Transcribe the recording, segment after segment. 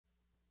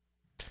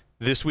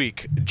This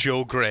week,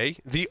 Joe Gray,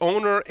 the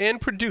owner and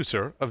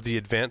producer of the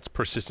Advanced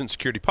Persistent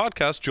Security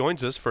podcast,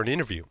 joins us for an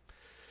interview.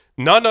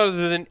 None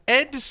other than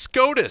Ed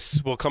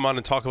Scotus will come on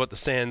and talk about the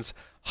SANS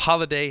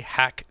Holiday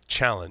Hack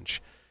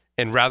Challenge.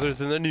 And rather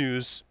than the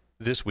news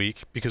this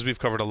week, because we've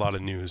covered a lot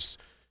of news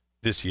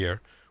this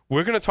year,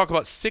 we're going to talk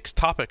about 6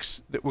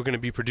 topics that we're going to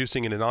be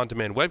producing in an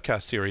on-demand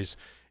webcast series.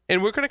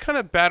 And we're going to kind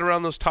of bat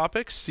around those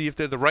topics, see if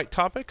they're the right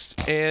topics,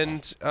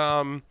 and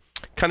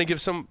kind of give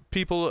some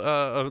people,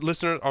 our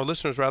listeners,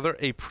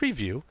 a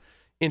preview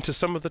into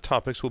some of the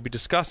topics we'll be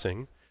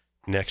discussing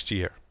next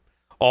year.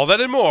 All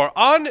that and more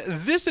on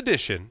this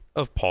edition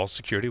of Paul's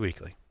Security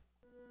Weekly.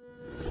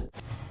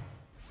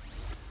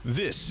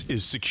 This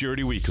is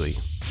Security Weekly,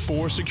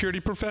 for security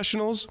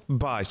professionals,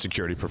 by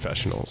security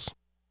professionals.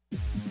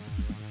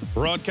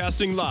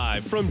 Broadcasting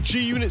live from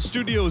G-Unit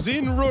Studios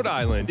in Rhode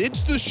Island,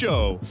 it's the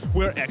show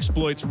where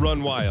exploits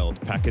run wild,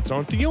 packets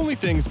aren't the only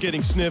things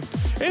getting sniffed,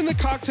 and the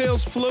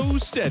cocktails flow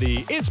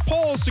steady. It's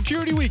Paul's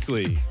Security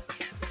Weekly.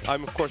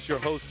 I'm, of course, your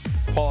host,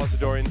 Paul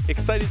Asadorian.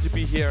 Excited to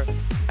be here,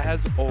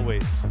 as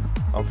always,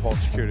 on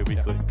Paul's Security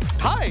Weekly.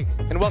 Hi,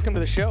 and welcome to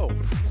the show.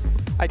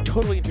 I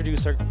totally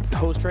introduced our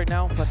host right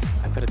now, but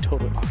I've got a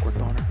totally awkward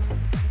boner.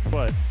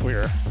 What?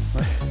 Where?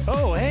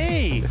 Oh,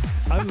 hey!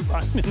 I'm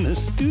in the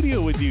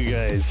studio with you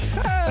guys.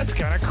 That's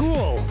kind of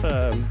cool.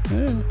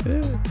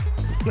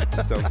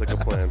 Sounds like a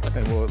plan.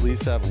 And we'll at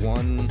least have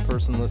one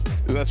person listening.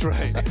 That's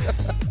right.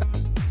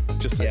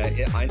 Just saying.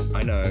 Yeah, I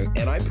know,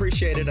 and I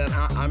appreciate it, and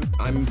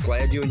I'm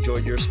glad you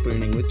enjoyed your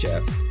spooning with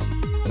Jeff.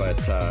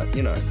 But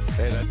you know,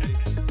 Hey, that's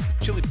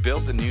Actually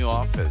built a new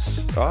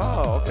office.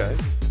 Oh, okay.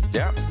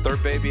 Yeah,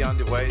 third baby on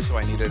the way, so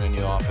I needed a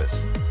new office.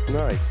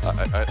 Nice.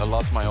 I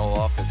lost my old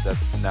office.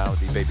 That's now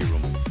the baby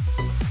room.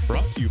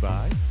 Brought to you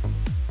by...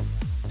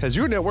 Has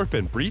your network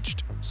been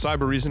breached?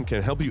 Cybereason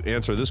can help you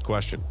answer this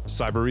question.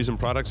 Cybereason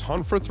products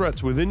hunt for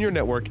threats within your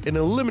network and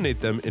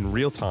eliminate them in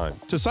real time.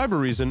 To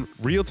Cybereason,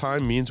 real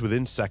time means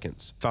within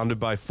seconds.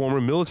 Founded by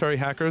former military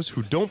hackers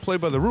who don't play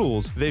by the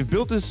rules, they've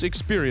built this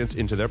experience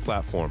into their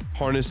platform.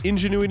 Harness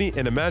ingenuity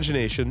and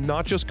imagination,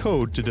 not just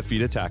code, to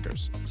defeat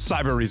attackers.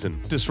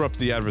 Cybereason, disrupt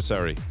the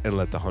adversary and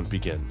let the hunt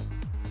begin.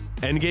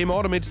 Endgame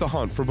automates the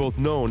hunt for both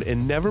known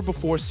and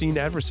never-before-seen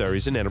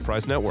adversaries in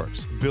enterprise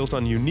networks. Built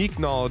on unique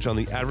knowledge on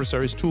the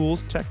adversary's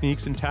tools,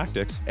 techniques, and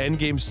tactics,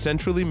 Endgame's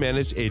centrally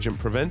managed agent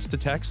prevents,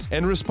 detects,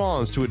 and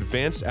responds to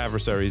advanced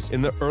adversaries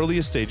in the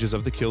earliest stages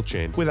of the kill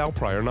chain without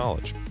prior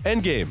knowledge.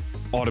 Endgame,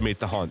 automate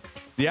the hunt.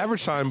 The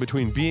average time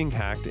between being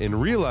hacked and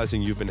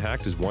realizing you've been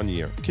hacked is 1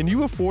 year. Can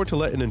you afford to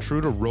let an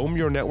intruder roam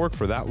your network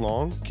for that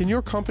long? Can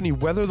your company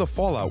weather the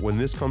fallout when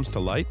this comes to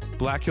light?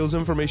 Black Hills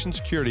Information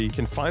Security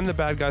can find the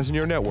bad guys in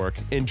your network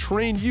and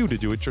train you to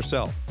do it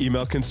yourself.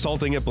 Email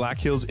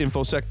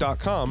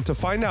consulting@blackhillsinfosec.com to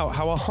find out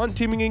how a hunt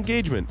teaming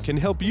engagement can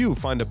help you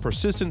find a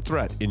persistent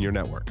threat in your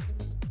network.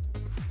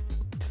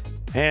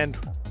 And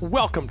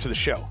welcome to the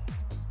show.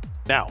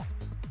 Now,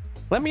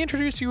 let me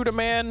introduce you to a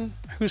man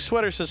whose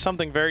sweater says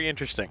something very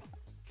interesting.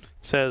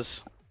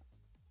 Says,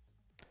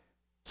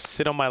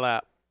 sit on my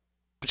lap.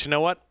 But you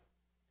know what?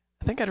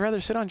 I think I'd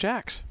rather sit on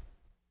Jack's.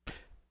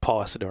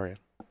 Paul Asadorian.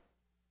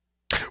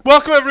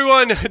 Welcome,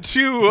 everyone,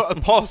 to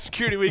Paul's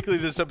Security Weekly.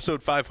 This is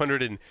episode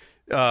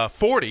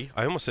 540.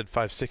 I almost said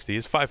 560.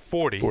 It's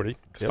 540. 40.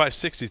 Because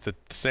 560 is the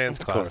SANS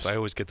class. I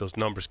always get those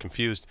numbers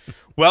confused.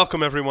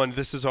 Welcome, everyone.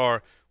 This is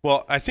our...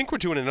 Well, I think we're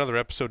doing another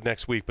episode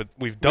next week, but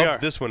we've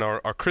dubbed this one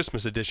our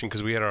Christmas edition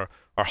because we had our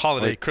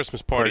holiday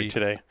Christmas party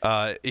today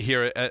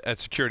here at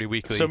Security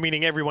Weekly. So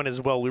meaning everyone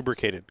is well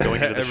lubricated going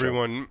into the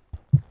Everyone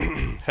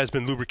has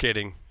been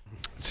lubricating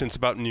since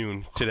about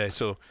noon today.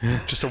 So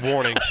just a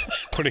warning,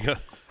 putting a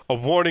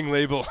warning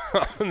label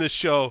on this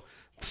show.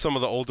 Some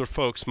of the older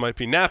folks might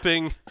be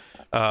napping.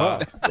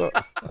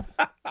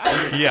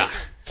 Yeah.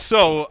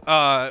 So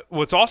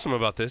what's awesome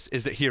about this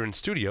is that here in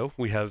studio,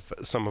 we have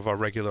some of our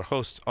regular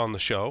hosts on the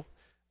show.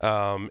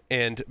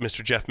 And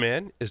Mr. Jeff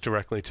Mann is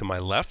directly to my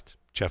left.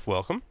 Jeff,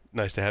 welcome.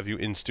 Nice to have you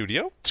in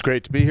studio. It's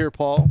great to be here,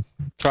 Paul.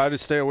 Try to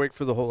stay awake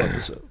for the whole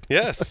episode.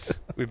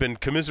 Yes. We've been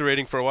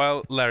commiserating for a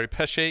while. Larry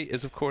Pesce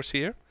is, of course,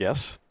 here.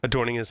 Yes.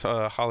 Adorning his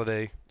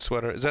holiday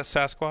sweater. Is that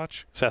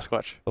Sasquatch?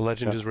 Sasquatch. The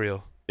legend is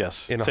real.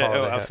 Yes. In it's a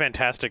holiday a hat.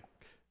 fantastic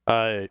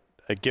a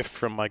gift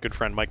from my good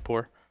friend Mike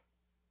Poor.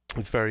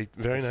 It's very,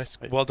 very nice.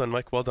 Well done,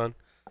 Mike. Well done.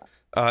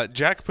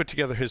 Jack put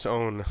together his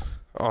own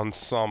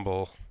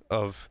ensemble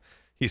of...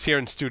 He's here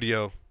in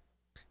studio.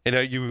 And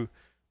are you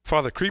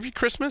Father Creepy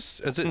Christmas?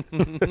 Is it?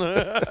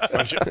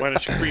 Why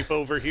don't you creep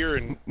over here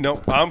and...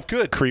 No, I'm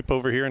good. Creep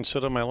over here and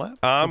sit on my lap?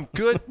 I'm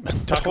good.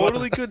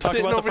 Totally good Talk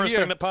sitting about the over first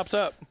here. thing that pops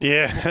up.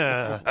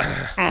 Yeah.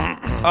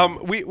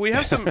 We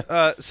have some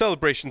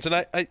celebrations, and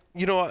I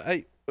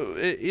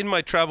in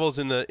my travels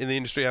in the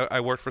industry,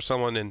 I worked for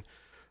someone, and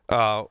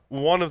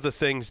one of the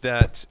things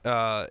that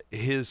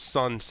his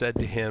son said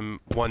to him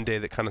one day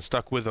that kind of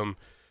stuck with him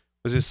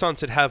was his son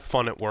said, "Have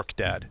fun at work,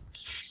 Dad."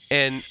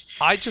 And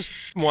I just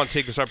want to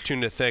take this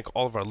opportunity to thank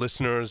all of our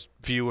listeners,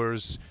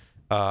 viewers,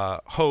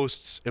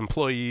 hosts,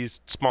 employees,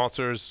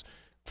 sponsors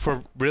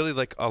for really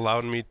like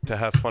allowing me to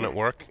have fun at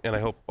work, and I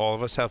hope all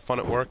of us have fun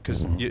at work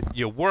because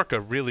you work a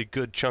really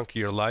good chunk of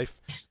your life,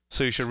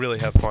 so you should really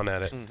have fun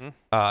at it.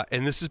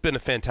 And this has been a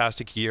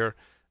fantastic year.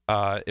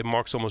 It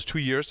marks almost 2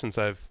 years since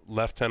I've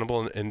left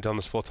Tenable and done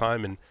this full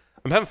time, and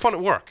I'm having fun at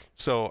work.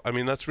 So I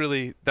mean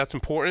that's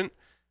important.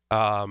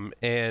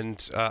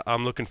 And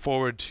I'm looking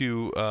forward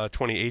to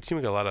 2018.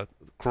 We got a lot of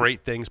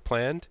great things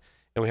planned,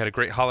 and we had a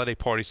great holiday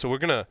party. So we're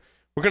gonna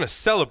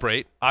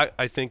celebrate.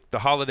 I think the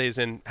holidays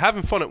and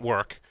having fun at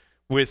work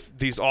with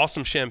these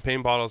awesome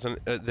champagne bottles and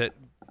that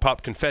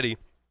pop confetti.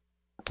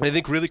 I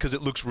think really because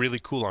it looks really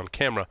cool on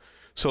camera.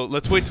 So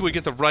let's wait till we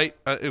get the right.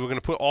 We're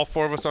gonna put all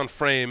 4 of us on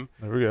frame.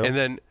 There we go. And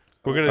then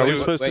we're gonna Are do we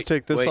supposed to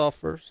take this off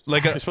first?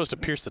 like You're supposed to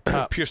pierce the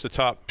top. pierce the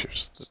top.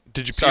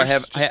 Did you? So I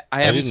pierce? have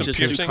I have didn't just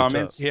pierce two it.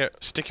 comments. Here.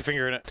 Stick your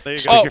finger in it. There you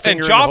go. Oh, Stick your and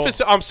finger in the Joff hole.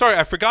 is. I'm sorry,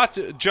 I forgot.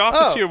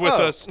 Joff is here with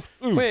us.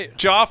 Wait.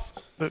 Joff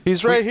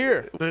He's right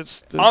here.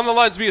 There's on the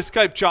lines via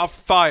Skype. Joff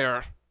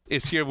Fire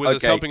is here with us,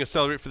 Okay. helping us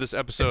celebrate for this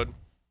episode.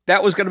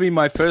 That was going to be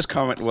my first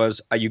comment was,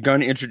 are you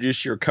going to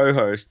introduce your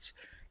co-hosts?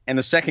 And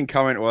the second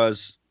comment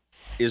was,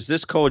 is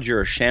this called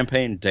your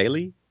Champagne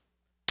Daily?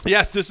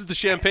 Yes, this is the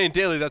Champagne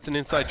Daily. That's an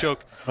inside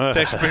joke.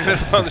 Thanks for bringing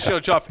that on the show,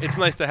 Joff. It's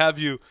nice to have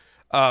you,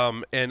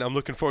 and I'm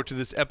looking forward to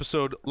this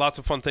episode. Lots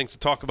of fun things to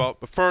talk about.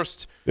 But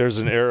first, There's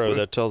an arrow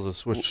that tells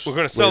us which. we're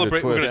going way to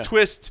celebrate. We're going to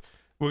twist. twist.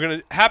 We're going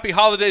to happy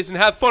holidays and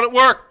have fun at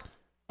work.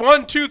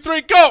 1, 2,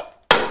 3, go!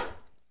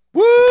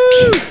 Woo!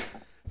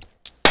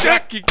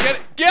 Jack, you get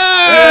it?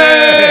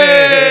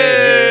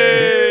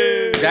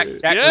 Yay! Jack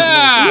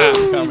Yeah! was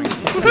coming.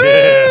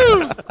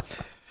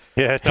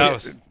 Yeah, That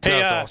was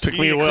Hey, awesome. took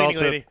me a while cleaning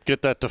to lady.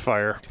 get that to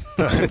fire.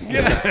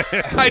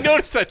 Yeah. I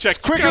noticed that, Jack. It's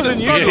quicker than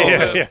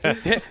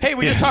usual. Hey,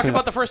 we just talked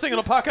about the first thing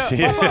it'll pop up.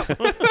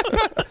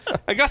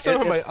 I got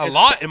some a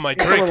lot in my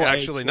drink, little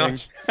actually. age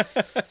Not.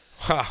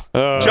 Wow.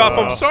 Joff,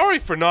 I'm sorry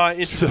for not.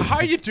 How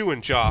are you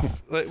doing,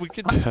 Joff? Like, we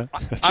could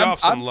Joff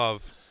some I'm-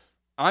 love.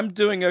 I'm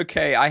doing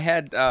okay. I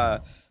had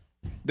the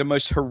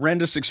most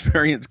horrendous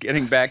experience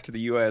getting back to the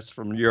U.S.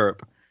 from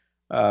Europe.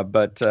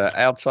 But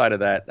outside of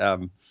that,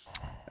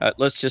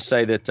 let's just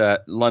say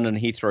that London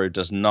Heathrow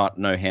does not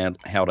know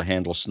how to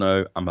handle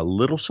snow. I'm a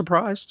little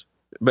surprised,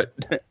 but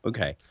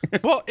okay.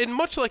 Well, and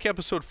much like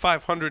episode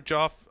 500,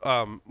 Joff,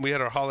 we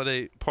had our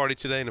holiday party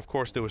today, and of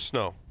course there was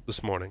snow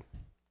this morning.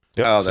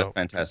 Oh, that's So-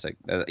 fantastic.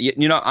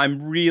 You know,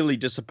 I'm really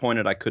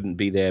disappointed I couldn't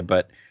be there,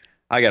 but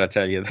I got to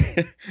tell you,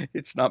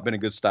 it's not been a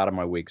good start of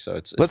my week. So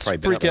it's Let's probably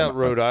been freak a- out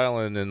Rhode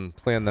Island and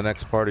plan the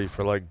next party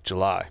for like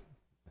July.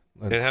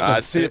 Let's, It has-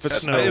 let's see if it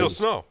snows. It'll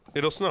snow.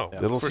 It'll snow.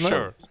 It'll for snow.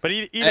 sure. But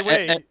either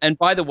way, And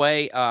by the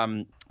way,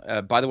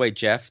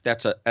 Jeff,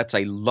 that's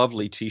a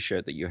lovely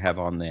T-shirt that you have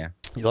on there.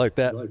 You like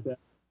that?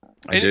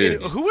 I do.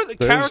 And who are the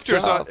There's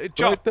characters on Joff,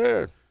 Joff, right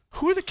there.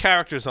 Who are the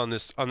characters on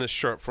this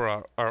shirt for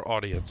our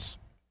audience?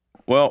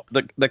 Well,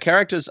 the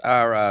characters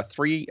are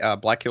 3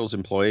 Black Hills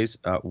employees.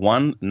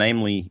 One,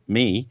 namely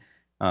me,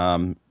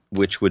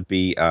 which would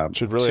be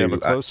Should really have a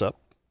close up.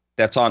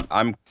 that's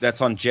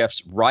on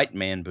Jeff's right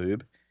man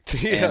boob.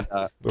 Yeah,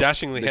 And,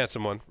 dashingly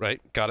handsome one, right?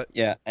 Got it.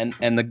 yeah, and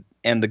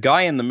the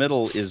guy in the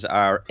middle is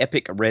our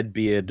epic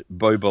redbeard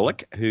Bo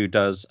Bullock, who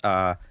does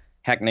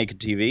Hack Naked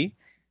TV,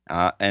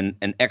 and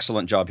an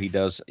excellent job he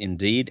does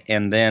indeed.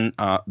 And then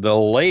the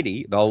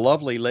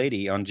lovely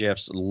lady on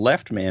Jeff's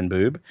left man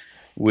boob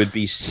would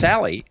be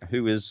Sally,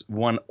 who is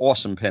one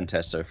awesome pen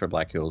tester for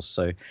Black Hills.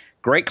 So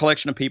great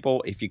collection of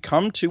people. If you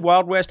come to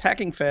Wild West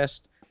Hacking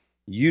Fest,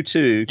 you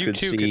too could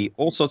see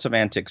all sorts of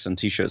antics and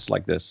T-shirts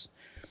like this.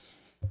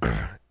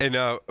 And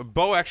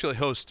Bo actually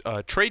hosts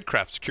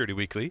Tradecraft Security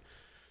Weekly,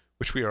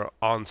 which we are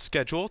on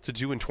schedule to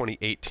do in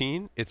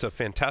 2018. It's a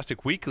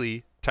fantastic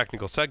weekly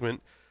technical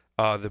segment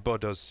that Bo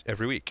does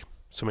every week.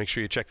 So make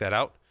sure you check that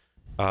out.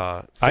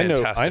 I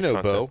know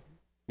content. Bo.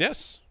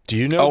 Yes. Do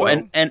you know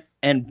Bo?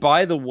 And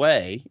by the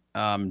way,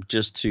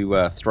 just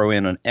to throw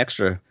in an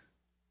extra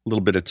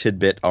little bit of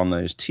tidbit on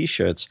those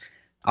T-shirts,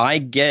 I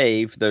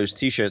gave those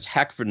T-shirts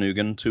Hack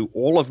Vernugen to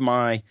all of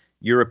my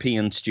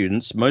European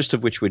students, most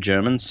of which were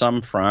German,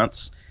 some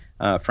French,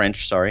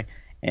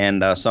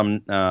 and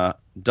some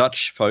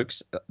Dutch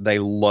folks. They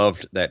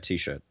loved that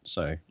T-shirt,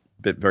 so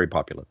very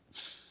popular.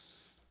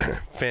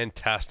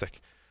 Fantastic.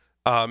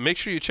 Make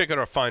sure you check out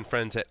our fine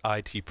friends at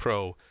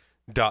itpro.tv.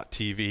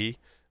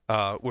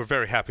 We're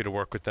very happy to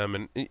work with them.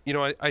 And, you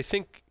know, I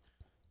think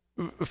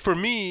for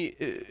me,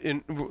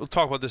 and we'll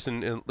talk about this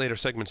in later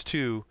segments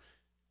too,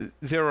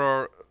 there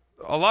are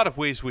a lot of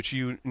ways which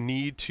you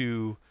need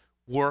to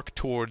work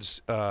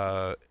towards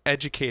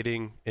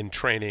educating and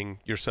training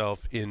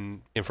yourself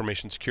in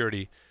information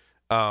security.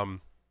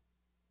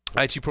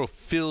 IT Pro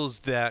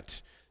fills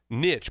that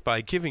niche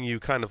by giving you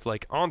kind of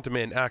like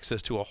on-demand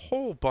access to a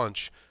whole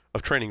bunch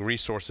of training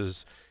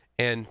resources.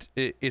 And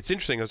it's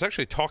interesting. I was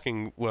actually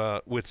talking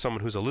with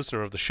someone who's a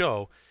listener of the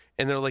show,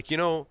 and they're like, you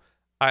know,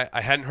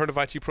 I hadn't heard of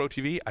IT Pro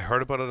TV. I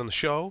heard about it on the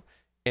show,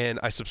 and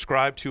I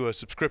subscribed to a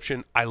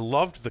subscription. I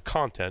loved the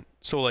content.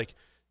 So, like,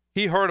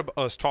 he heard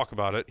us talk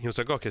about it. He was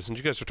like, okay, since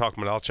you guys are talking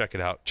about it, I'll check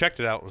it out. Checked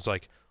it out and was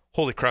like,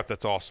 holy crap,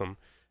 that's awesome.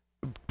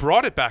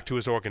 brought it back to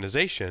his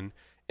organization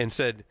and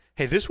said,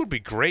 hey, this would be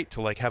great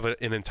to like have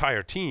an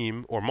entire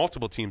team or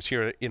multiple teams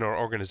here in our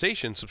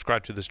organization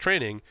subscribe to this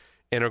training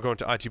and are going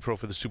to IT Pro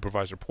for the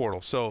supervisor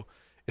portal. So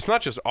it's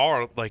not just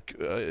our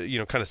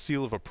kind of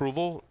seal of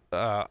approval.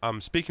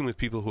 I'm speaking with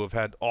people who have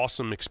had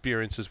awesome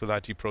experiences with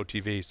IT Pro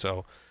TV.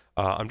 So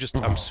I'm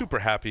super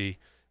happy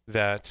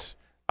that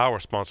our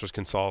sponsors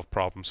can solve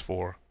problems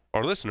for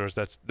our listeners.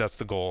 That's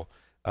the goal.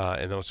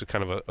 And that was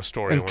kind of a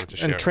story I wanted to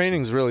share. And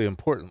training's really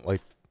important.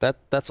 Like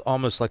that's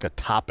almost like a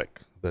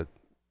topic that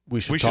we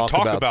should talk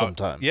about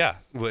sometime. Yeah,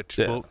 we'll get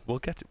to, we'll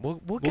get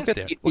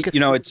there.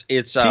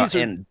 It's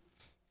and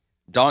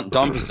Don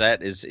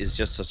Pizzat is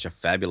just such a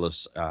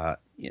fabulous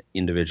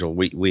individual.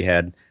 We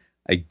had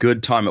a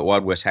good time at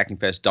Wild West Hacking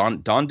Fest.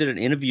 Don did an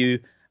interview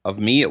of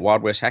me at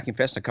Wild West Hacking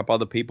Fest and a couple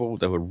other people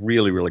that were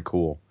really, really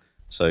cool.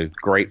 So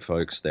great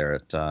folks there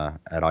at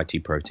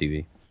IT Pro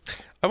TV.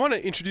 I want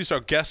to introduce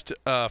our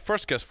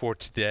first guest for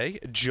today,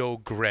 Joe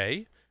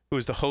Gray, who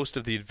is the host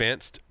of the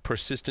Advanced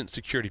Persistent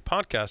Security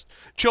podcast.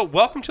 Joe,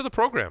 welcome to the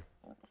program.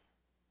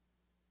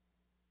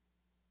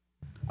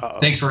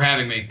 Thanks for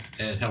having me.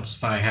 It helps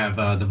if I have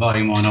the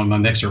volume on my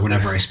mixer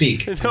whenever I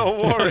speak. No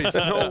worries,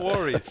 no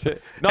worries.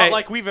 Not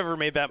like we've ever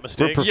made that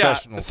mistake. We're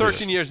professional. Yeah,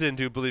 13 years in,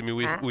 dude. Believe me,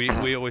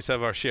 we always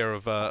have our share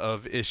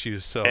of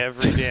issues. So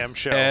every damn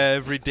show,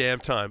 every damn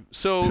time.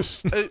 So,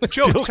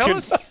 Joe, tell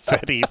us.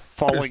 Confetti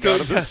falling out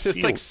of the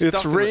ceiling.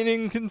 It's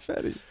raining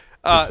confetti.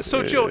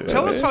 So, Joe,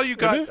 tell us how you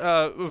got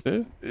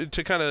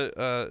to kind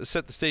of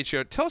set the stage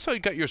here. Tell us how you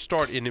got your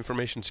start in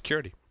information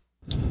security.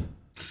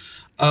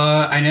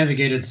 I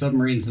navigated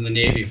submarines in the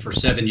Navy for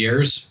 7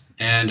 years,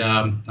 and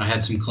I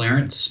had some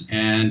clearance.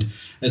 And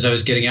as I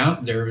was getting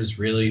out, there was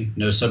really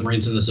no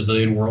submarines in the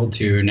civilian world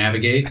to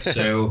navigate.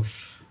 So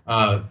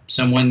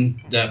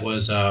someone that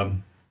was a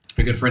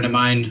good friend of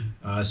mine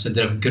said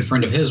that a good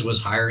friend of his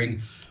was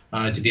hiring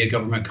to be a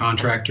government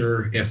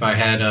contractor if I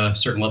had a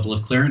certain level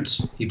of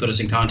clearance. He put us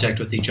in contact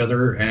with each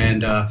other,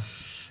 and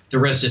the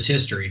rest is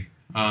history.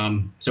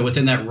 So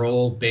within that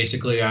role,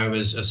 basically, I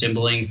was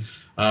assembling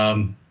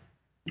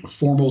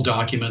formal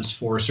documents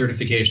for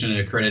certification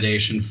and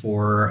accreditation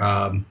for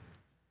an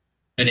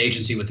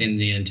agency within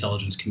the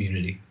intelligence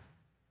community.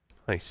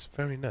 Nice,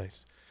 very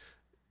nice.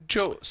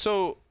 Joe,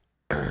 so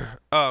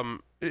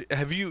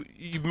have you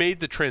made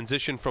the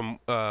transition from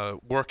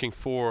working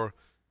for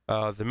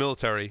the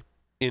military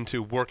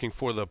into working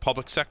for the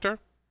public sector?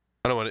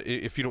 I don't want to,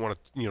 if you don't want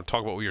to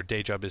talk about what your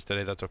day job is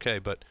today, that's okay,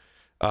 but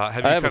have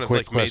you kind of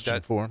like made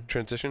that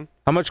transition?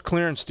 How much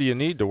clearance do you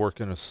need to work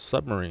in a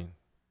submarine?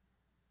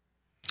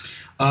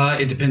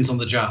 It depends on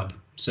the job.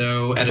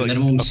 So at a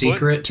minimum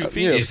secret, 2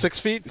 feet, 6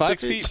 feet, 5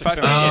 feet, 5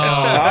 feet. Put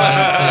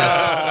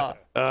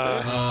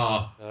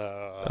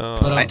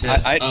on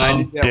test. I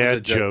knew that dad was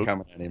a joke joke.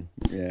 coming at him.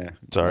 Yeah,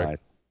 sorry.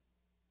 Nice.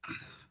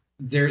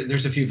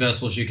 There's a few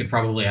vessels you could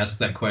probably ask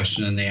that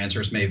question, and the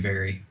answers may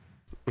vary.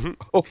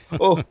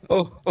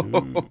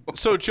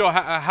 So, Joe,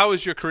 how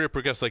has your career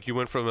progressed? Like, you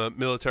went from a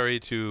military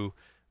to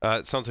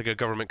it sounds like a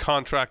government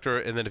contractor,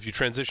 and then if you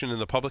transition in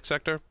the public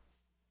sector?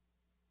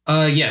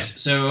 Yes.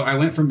 So I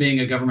went from being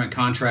a government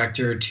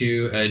contractor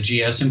to a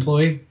GS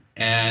employee.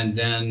 And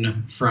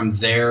then from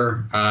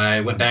there,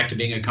 I went back to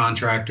being a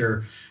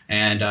contractor.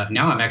 And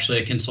now I'm actually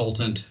a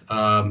consultant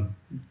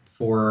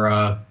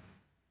for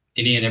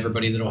any and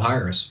everybody that will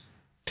hire us.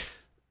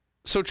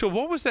 So, Joe,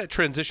 what was that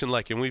transition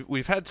like? And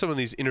we've had some of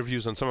these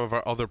interviews on some of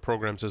our other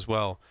programs as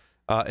well.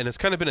 And it's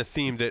kind of been a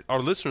theme that our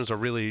listeners are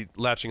really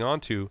latching on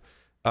to.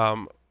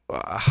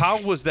 How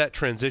was that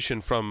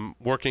transition from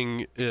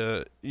working,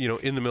 in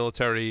the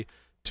military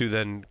to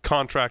then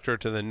contractor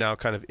to then now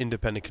kind of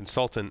independent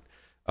consultant?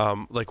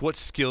 Like, what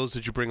skills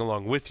did you bring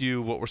along with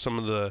you? What were some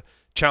of the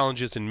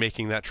challenges in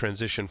making that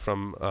transition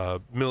from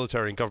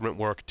military and government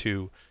work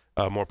to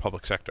more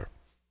public sector?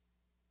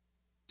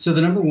 So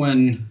the number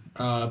one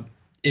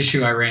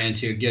issue I ran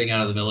into getting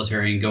out of the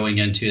military and going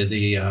into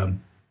the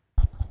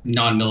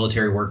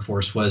non-military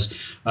workforce was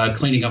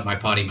cleaning up my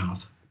potty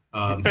mouth.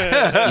 You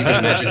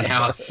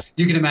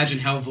can imagine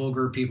how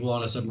vulgar people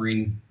on a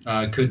submarine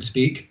could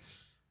speak.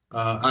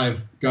 I've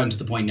gotten to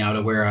the point now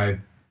to where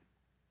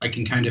I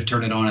can kind of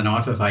turn it on and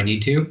off if I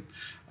need to.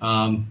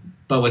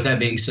 But with that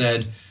being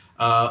said,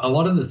 a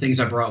lot of the things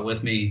I brought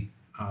with me,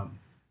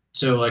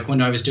 so like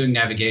when I was doing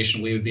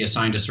navigation, we would be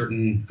assigned a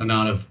certain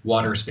amount of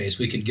water space.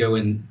 We could go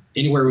in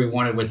anywhere we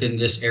wanted within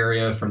this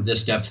area from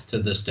this depth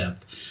to this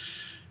depth.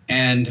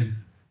 And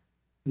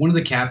one of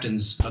the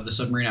captains of the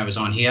submarine I was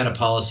on, he had a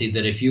policy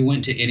that if you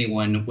went to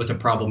anyone with a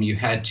problem, you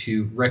had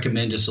to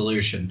recommend a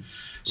solution.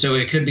 So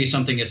it could be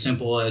something as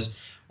simple as,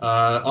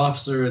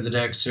 officer of the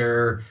deck,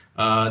 sir,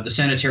 the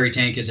sanitary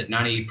tank is at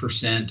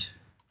 90%.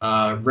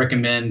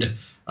 Recommend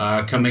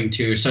coming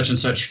to such and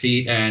such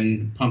feet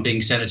and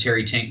pumping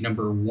sanitary tank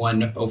number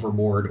 1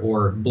 overboard,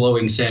 or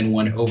blowing SAN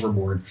 1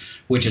 overboard,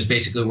 which is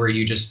basically where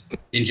you just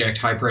inject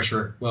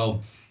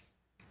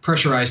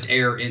pressurized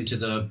air into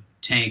the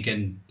tank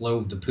and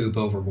blow the poop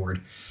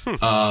overboard.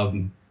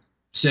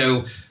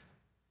 So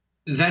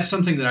That's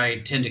something that I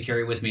tend to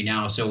carry with me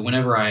now. So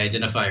whenever I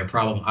identify a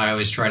problem, I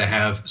always try to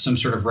have some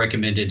sort of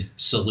recommended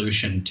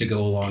solution to go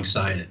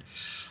alongside it.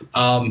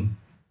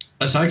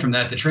 Aside from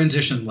that, the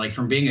transition, like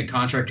from being a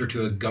contractor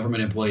to a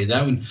government employee,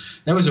 that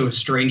was a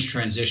strange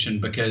transition,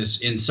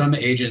 because in some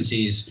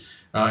agencies,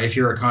 if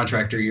you're a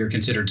contractor, you're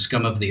considered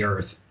scum of the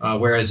earth,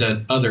 whereas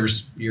at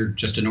others, you're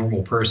just a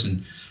normal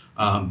person.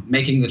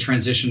 Making the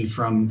transition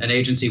from an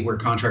agency where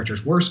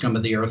contractors were scum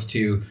of the earth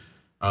to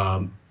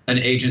an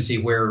agency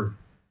where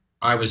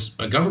I was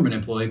a government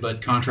employee,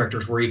 but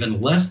contractors were even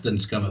less than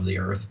scum of the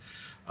earth,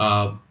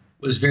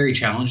 was very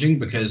challenging,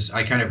 because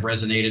I kind of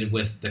resonated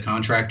with the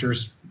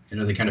contractors.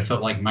 They kind of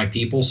felt like my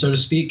people, so to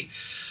speak.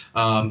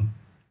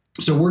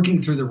 So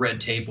working through the red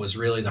tape was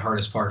really the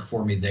hardest part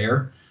for me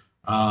there.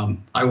 I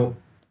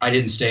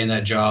didn't stay in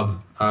that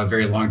job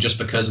very long just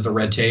because of the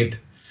red tape,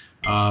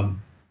 and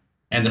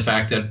the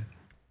fact that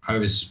I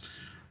was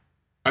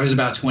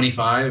about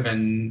 25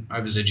 and I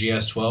was a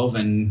GS-12,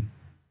 and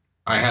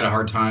I had a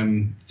hard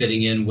time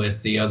fitting in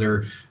with the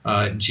other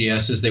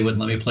GSs. They wouldn't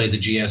let me play the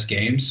GS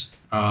games.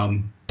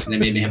 They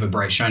made me have a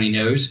bright, shiny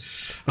nose.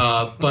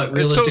 But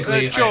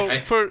realistically, so,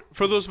 Joe,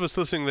 for those of us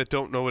listening that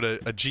don't know what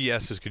a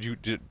GS is, could you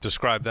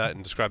describe that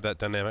and describe that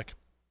dynamic?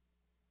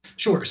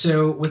 Sure.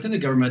 So within the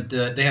government,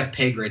 they have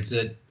pay grades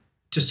that,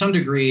 to some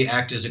degree,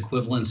 act as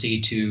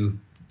equivalency to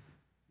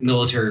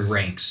military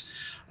ranks.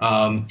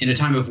 In a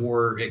time of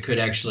war, it could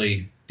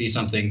actually be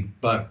something,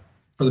 but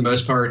for the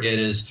most part, it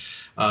is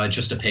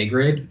just a pay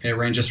grade. It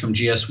ranges from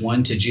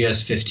GS1 to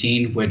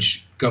GS15,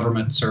 which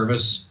government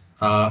service,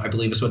 I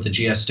believe, is what the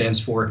GS stands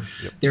for.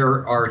 Yep.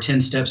 There are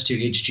 10 steps to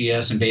each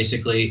GS, and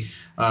basically,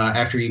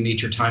 after you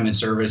meet your time in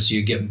service,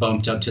 you get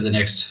bumped up to the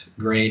next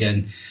grade,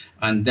 and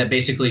that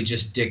basically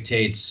just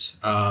dictates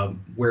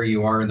where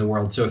you are in the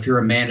world. So if you're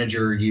a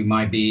manager, you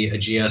might be a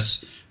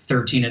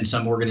GS13 in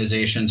some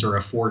organizations or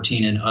a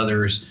 14 in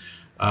others,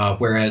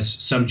 whereas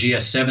some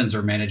GS7s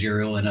are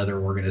managerial in other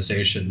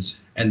organizations.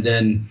 And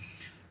then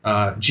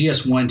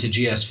GS1 to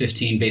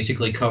GS15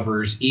 basically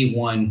covers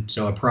E1,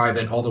 so a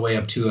private, all the way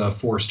up to a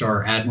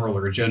 4-star admiral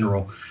or a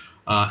general.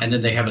 And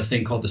then they have a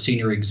thing called the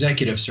Senior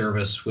Executive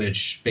Service,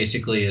 which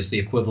basically is the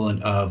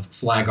equivalent of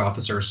flag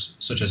officers,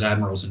 such as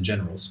admirals and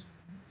generals.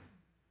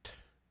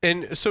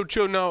 And so,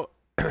 Joe, now,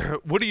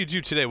 what do you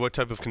do today? What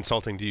type of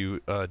consulting do you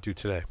do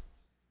today?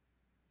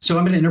 So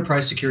I'm an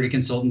enterprise security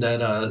consultant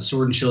at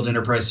Sword and Shield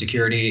Enterprise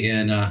Security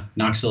in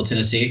Knoxville,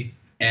 Tennessee.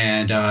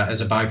 And as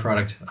a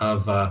byproduct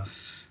of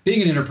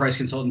being an enterprise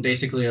consultant,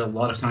 basically a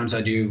lot of times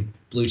I do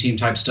blue team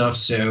type stuff.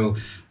 So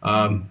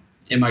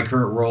in my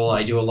current role,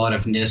 I do a lot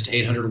of NIST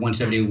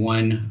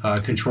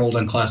 800-171 controlled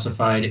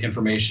unclassified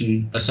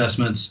information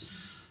assessments,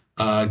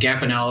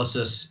 gap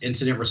analysis,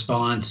 incident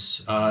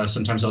response.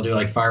 Sometimes I'll do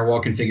like firewall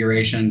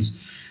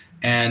configurations.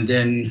 And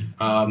then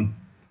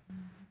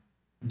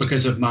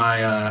because of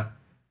my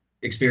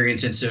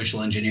experience in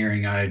social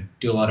engineering, I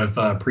do a lot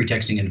of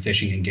pretexting and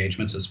phishing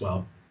engagements as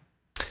well.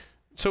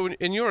 So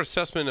in your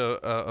assessment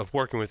of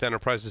working with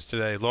enterprises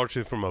today,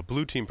 largely from a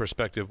blue team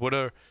perspective, what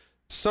are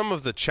some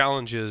of the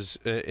challenges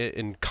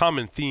and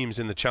common themes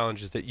in the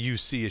challenges that you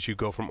see as you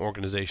go from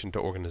organization to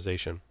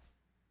organization?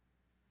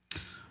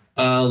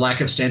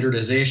 Lack of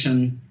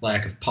standardization,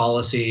 lack of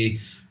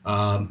policy.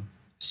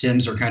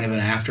 SIMs are kind of an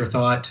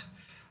afterthought.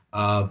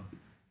 A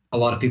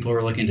lot of people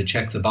are looking to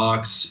check the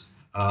box.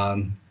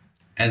 And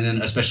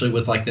then especially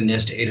with like the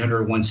NIST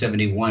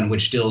 800-171,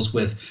 which deals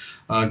with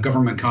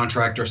government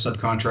contractors,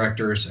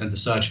 subcontractors, and the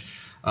such,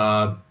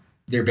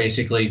 they're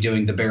basically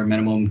doing the bare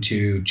minimum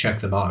to check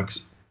the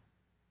box.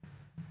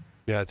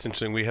 Yeah, it's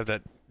interesting. We have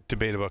that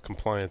debate about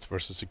compliance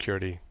versus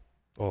security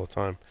all the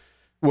time.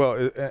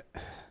 Well,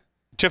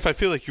 Jeff, I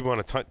feel like you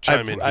want to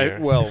chime in here.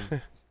 Well,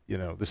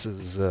 this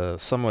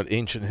is somewhat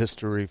ancient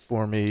history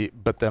for me,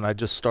 but then I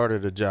just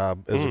started a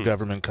job as a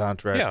government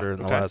contractor in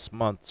the last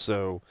month,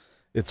 so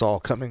it's all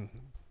coming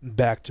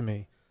back to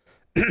me.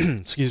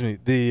 Excuse me.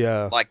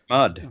 The like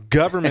mud.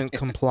 Government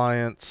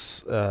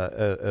compliance,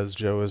 as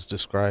Joe is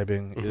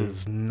describing,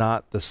 is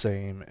not the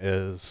same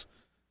as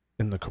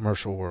in the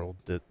commercial world.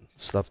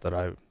 Stuff that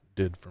I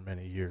did for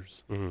many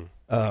years.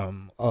 A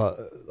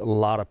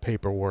lot of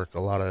paperwork,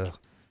 a lot of.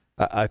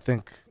 I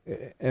think,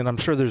 and I'm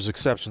sure there's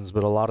exceptions,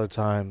 but a lot of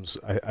times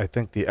I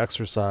think the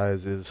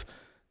exercise is,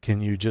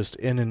 can you just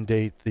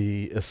inundate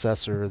the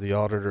assessor, the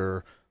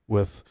auditor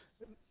with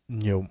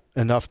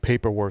enough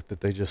paperwork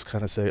that they just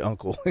kind of say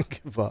uncle and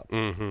give up.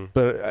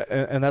 But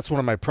and that's one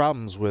of my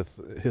problems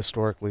with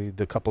historically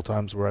the couple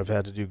times where I've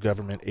had to do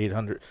government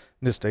 800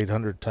 NIST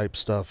 800 type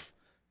stuff,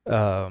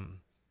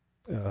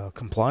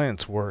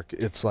 compliance work.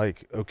 It's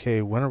like,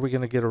 okay, when are we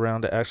going to get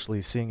around to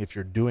actually seeing if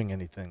you're doing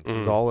anything?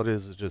 Because all it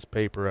is just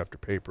paper after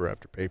paper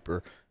after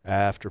paper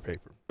after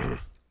paper.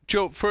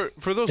 Joe, for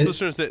those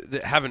listeners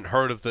that haven't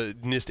heard of the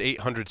NIST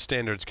 800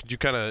 standards, could you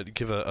kind of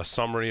give a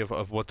summary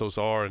of what those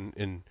are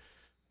and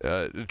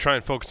try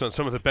and focus on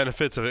some of the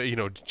benefits of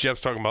it?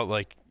 Jeff's talking about,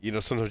 like,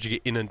 sometimes you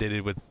get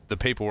inundated with the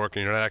paperwork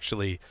and you're not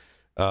actually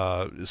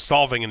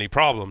solving any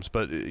problems,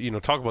 but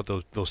talk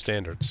about those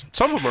standards.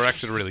 Some of them are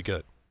actually really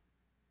good.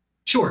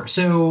 Sure.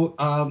 So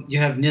you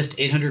have NIST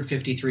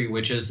 853,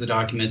 which is the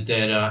document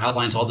that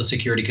outlines all the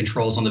security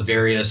controls on the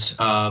various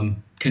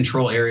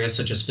control areas,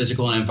 such as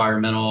physical and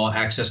environmental,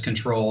 access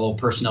control,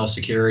 personnel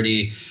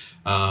security,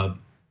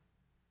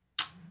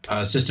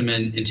 system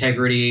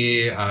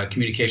integrity,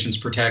 communications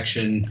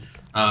protection,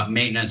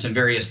 maintenance, and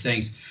various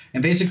things.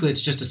 And basically,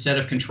 it's just a set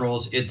of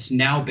controls. It's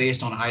now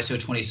based on ISO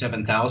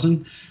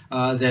 27000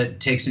 that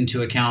takes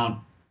into account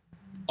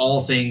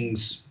all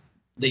things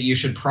that you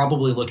should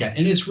probably look at.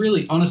 And it's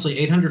really, honestly,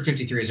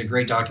 853 is a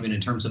great document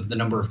in terms of the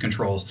number of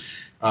controls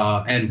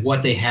and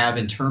what they have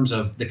in terms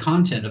of the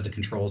content of the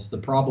controls. The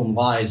problem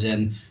lies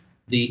in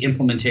the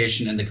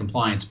implementation and the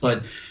compliance.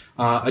 But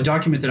a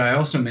document that I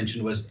also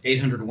mentioned was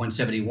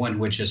 800-171,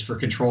 which is for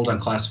controlled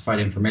unclassified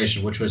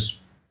information, which was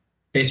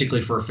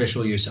basically for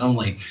official use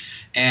only.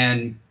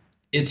 And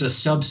it's a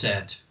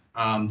subset.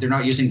 They're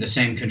not using the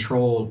same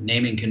control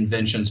naming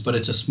conventions, but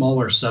it's a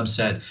smaller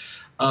subset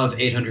of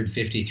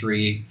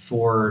 853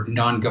 for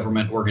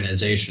non-government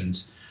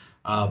organizations.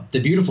 The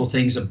beautiful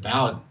things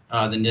about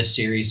the NIST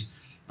series,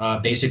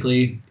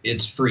 basically,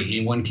 it's free.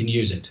 Anyone can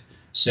use it.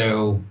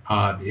 So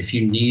if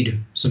you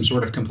need some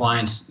sort of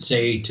compliance,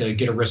 say to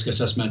get a risk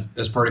assessment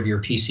as part of your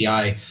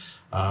PCI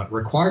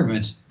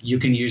requirements, you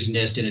can use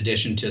NIST in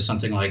addition to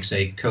something like,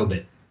 say,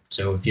 COBIT.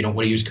 So if you don't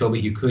want to use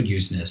COBIT, you could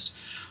use NIST.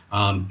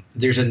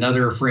 There's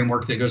another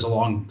framework that goes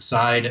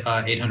alongside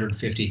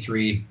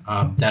 853,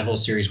 that whole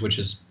series, which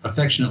is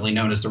affectionately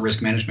known as the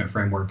Risk Management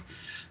Framework.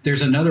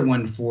 There's another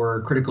one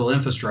for critical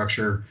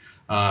infrastructure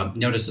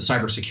known as the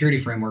Cybersecurity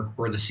Framework,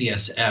 or the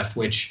CSF,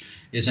 which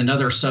is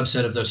another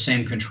subset of those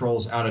same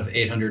controls out of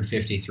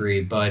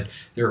 853, but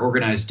they're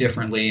organized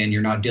differently, and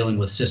you're not dealing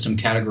with system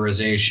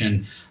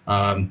categorization,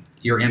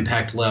 your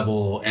impact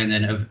level, and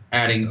then of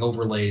adding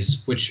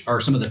overlays, which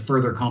are some of the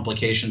further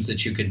complications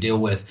that you could deal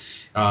with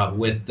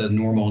the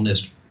normal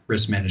NIST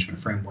risk management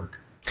framework.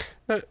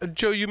 Now,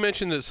 Joe, you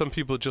mentioned that some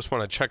people just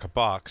want to check a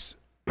box.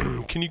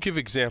 Can you give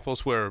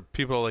examples where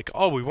people are like,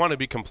 oh, we want to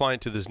be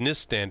compliant to this NIST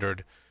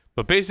standard,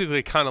 but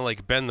basically kind of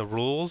like bend the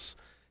rules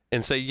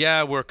and say,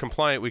 yeah, we're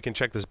compliant, we can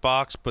check this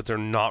box, but they're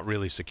not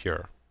really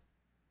secure?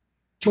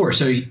 Sure.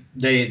 So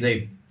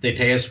they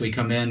pay us, we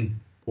come in,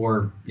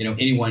 or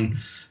anyone,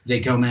 they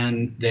come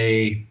in,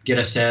 they get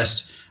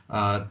assessed.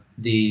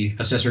 The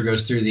assessor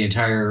goes through the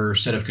entire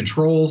set of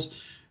controls.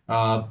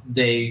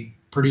 They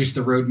produce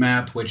the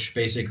roadmap, which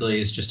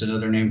basically is just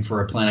another name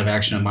for a plan of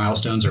action and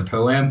milestones, or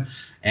POAM.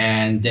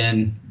 And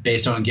then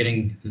based on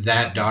getting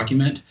that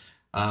document,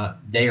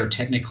 they are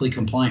technically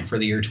compliant for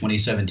the year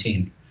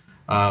 2017.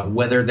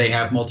 Whether they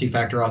have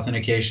multi-factor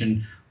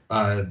authentication,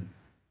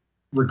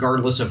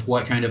 regardless of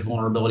what kind of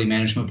vulnerability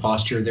management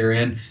posture they're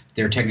in,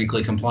 they're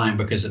technically compliant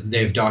because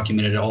they've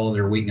documented all of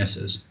their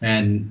weaknesses,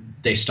 and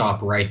they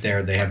stop right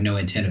there. They have no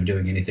intent of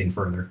doing anything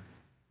further.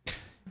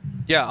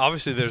 Yeah,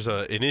 obviously there's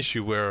an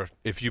issue where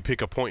if you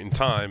pick a point in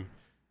time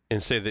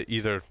and say that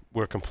either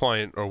we're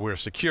compliant or we're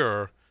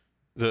secure,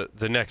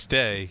 the next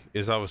day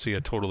is obviously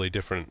a totally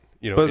different,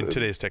 in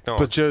today's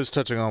technology. But Joe's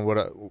touching on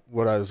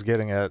what I was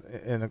getting at,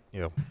 and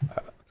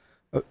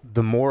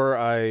the more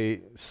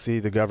I see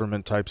the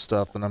government type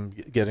stuff, and I'm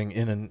getting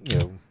in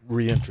and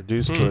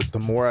reintroduced to it, the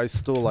more I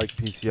still like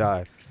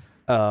PCI,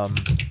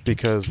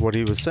 because what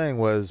he was saying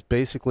was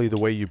basically the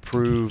way you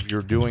prove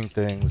you're doing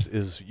things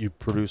is you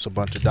produce a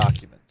bunch of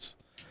documents,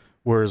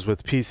 whereas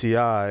with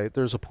PCI,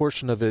 there's a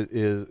portion of it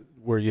is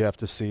where you have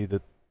to see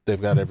that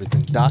they've got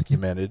everything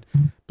documented,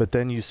 but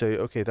then you say,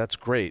 okay, that's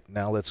great.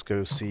 Now let's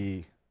go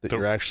see that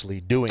you're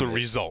actually doing the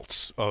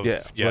results of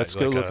let's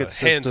go look at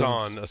systems.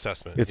 Hands-on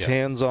assessment. It's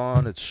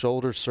hands-on. It's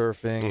shoulder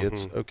surfing.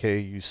 It's okay.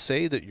 You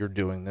say that you're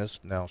doing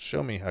this. Now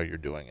show me how you're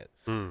doing it.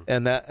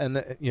 And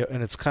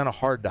it's kind of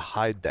hard to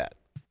hide that.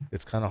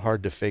 It's kind of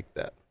hard to fake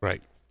that.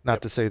 Right.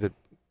 Not to say that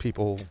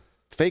people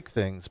fake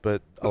things,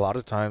 but a lot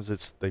of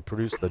times they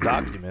produce the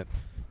document,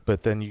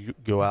 but then you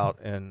go out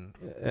and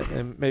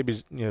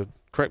maybe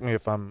correct me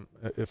if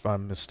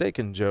I'm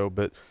mistaken, Joe,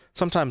 but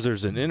sometimes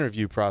there's an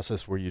interview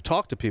process where you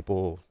talk to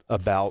people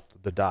about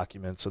the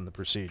documents and the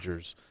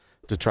procedures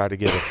to try to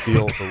get a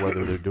feel for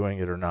whether they're doing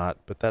it or not.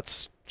 But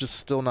that's just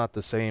still not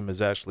the same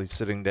as actually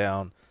sitting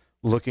down,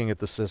 looking at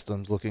the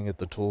systems, looking at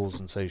the tools,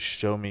 and say,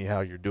 show me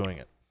how you're doing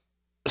it.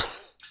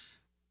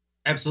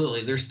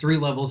 Absolutely. There's 3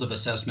 levels of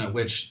assessment,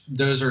 which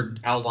those are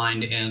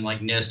outlined in like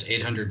NIST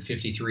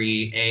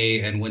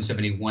 853A and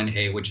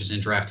 171A, which is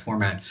in draft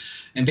format.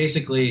 And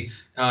basically,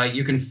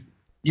 you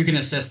can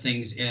assess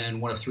things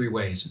in one of 3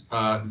 ways: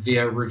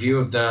 via review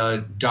of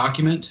the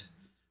document,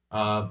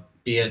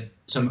 be it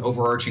some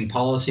overarching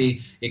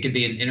policy. It could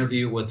be an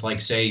interview with,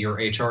 like, say, your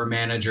HR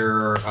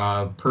manager,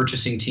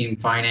 purchasing team,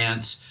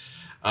 finance,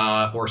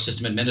 or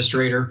system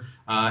administrator.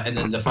 And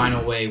then the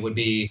final way would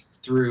be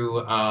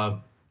through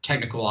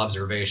technical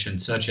observation,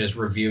 such as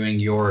reviewing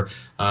your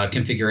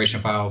configuration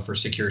file for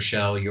Secure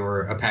Shell,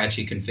 your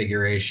Apache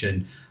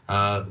configuration,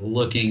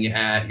 looking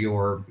at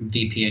your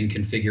VPN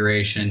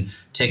configuration,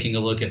 taking a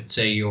look at,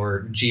 say,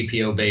 your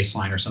GPO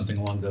baseline or something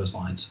along those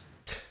lines.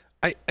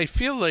 I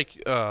feel like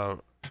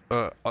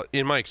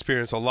in my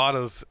experience, a lot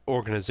of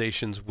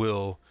organizations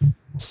will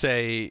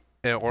say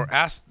or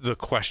ask the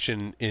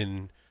question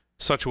in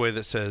such a way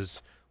that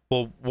says,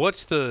 well,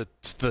 what's the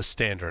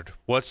standard?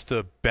 What's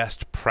the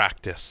best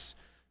practice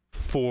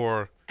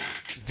for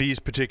these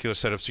particular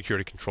set of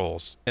security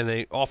controls? And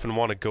they often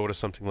want to go to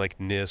something like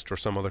NIST or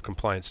some other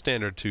compliance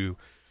standard to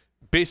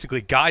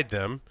basically guide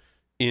them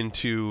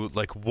into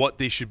like what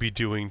they should be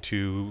doing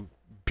to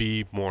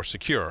be more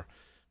secure.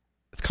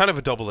 It's kind of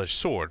a double-edged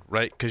sword,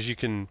 right? Because you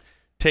can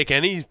take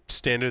any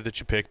standard that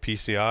you pick,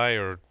 PCI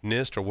or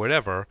NIST or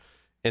whatever,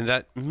 and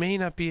that may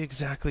not be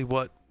exactly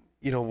what,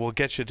 will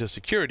get you to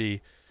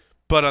security.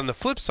 But on the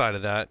flip side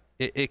of that,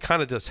 it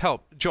kind of does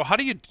help. Joe, how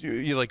do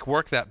you like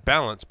work that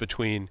balance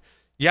between,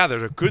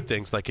 there are good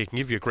things, like it can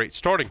give you a great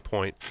starting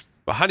point,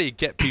 but how do you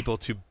get people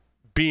to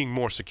being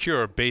more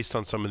secure based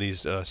on some of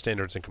these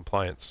standards and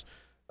compliance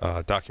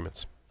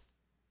documents?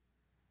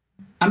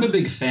 I'm a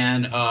big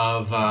fan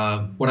of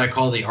what I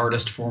call the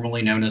artist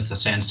formerly known as the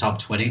SANS Top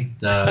 20,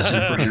 the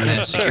Center for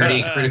Internet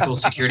Security Critical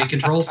Security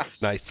Controls.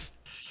 Nice.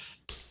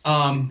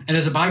 And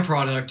as a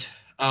byproduct,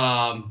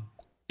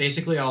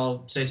 basically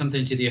I'll say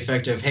something to the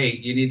effect of, hey,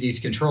 you need these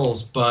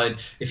controls,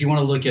 but if you want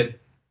to look at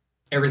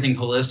everything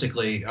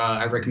holistically,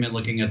 I recommend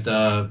looking at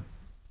the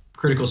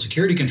critical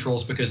security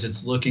controls because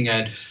it's looking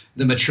at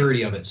the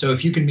maturity of it. So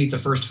if you can meet the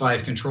first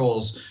 5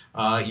 controls,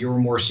 you're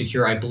more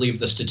secure. I believe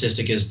the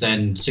statistic is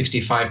then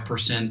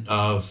 65%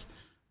 of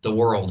the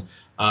world.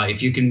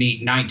 If you can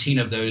meet 19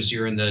 of those,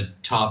 you're in the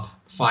top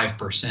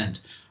 5%.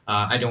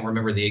 I don't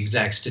remember the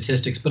exact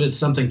statistics, but it's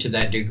something to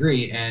that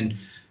degree. And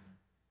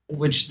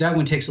which that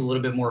one takes a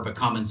little bit more of a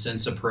common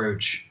sense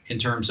approach in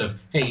terms of,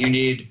 hey, you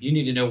need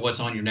to know what's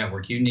on your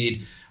network. You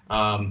need,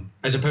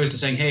 as opposed to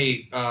saying,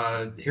 hey,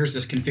 here's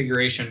this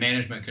configuration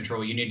management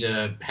control. You need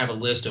to have a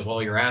list of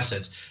all your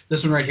assets.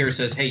 This one right here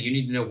says, hey, you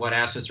need to know what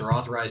assets are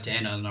authorized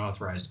and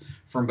unauthorized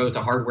from both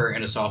a hardware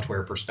and a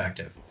software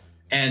perspective.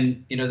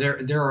 And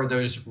there are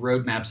those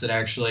roadmaps that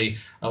actually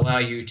allow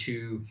you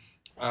to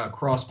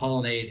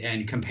cross-pollinate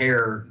and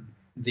compare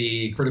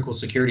the critical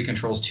security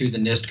controls to the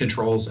NIST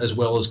controls, as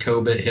well as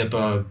COBIT,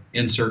 HIPAA,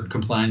 insert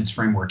compliance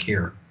framework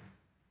here.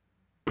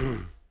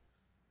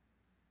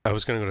 I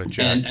was going to go to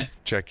Jack.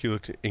 Jack, you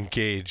looked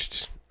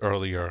engaged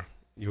earlier.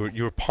 You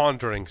were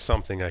pondering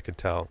something, I could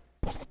tell.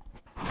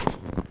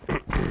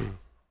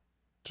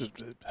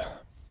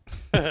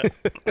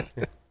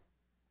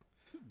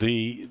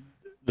 The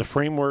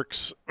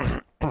frameworks,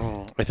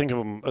 I think of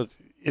them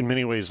in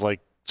many ways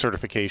like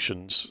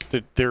certifications.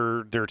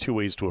 There are 2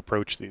 ways to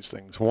approach these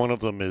things. One of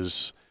them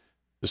is,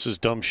 this is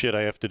dumb shit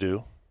I have to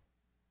do,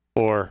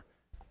 or,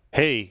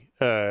 hey,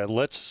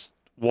 let's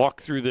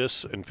walk through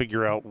this and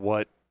figure out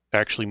what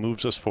actually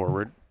moves us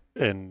forward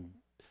and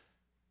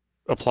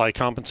apply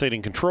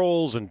compensating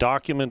controls and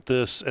document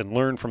this and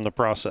learn from the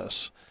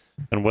process.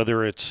 And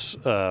whether it's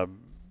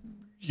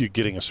you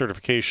getting a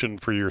certification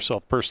for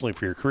yourself personally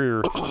for your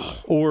career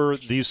or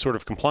these sort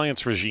of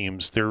compliance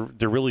regimes, there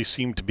really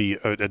seem to be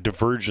a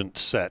divergent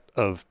set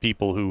of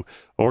people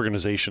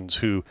organizations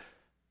who,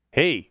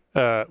 hey,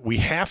 we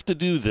have to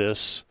do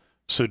this,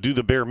 so do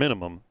the bare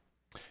minimum.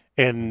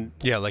 And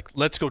like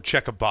let's go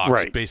check a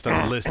box based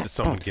on the list that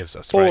someone gives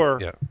us. Or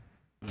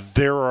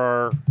there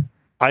are,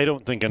 I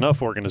don't think,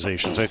 enough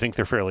organizations, I think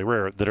they're fairly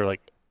rare, that are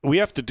like, we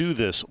have to do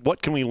this.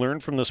 What can we learn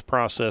from this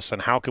process,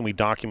 and how can we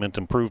document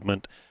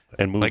improvement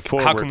and move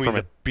forward? How can we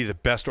be the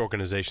best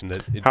organization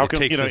that it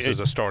takes this as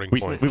a starting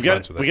point? We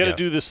got to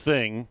do this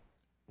thing.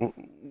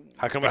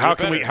 How can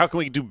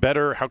we do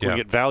better? How can we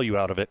get value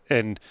out of it?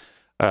 And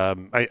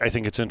I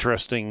think it's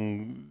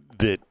interesting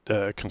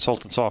that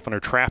consultants often are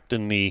trapped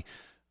in the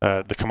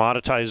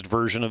commoditized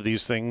version of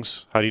these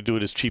things. How do you do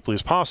it as cheaply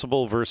as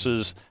possible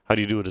versus how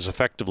do you do it as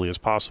effectively as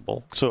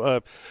possible?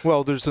 So,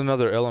 well, there's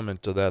another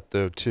element to that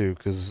though too,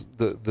 because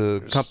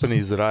the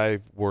companies that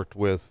I've worked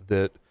with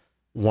that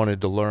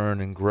wanted to learn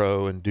and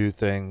grow and do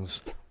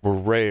things were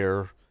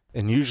rare,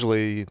 and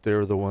usually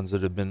they're the ones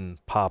that have been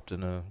popped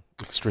in a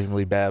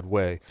extremely bad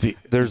way.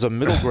 There's a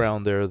middle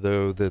ground there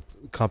though,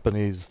 that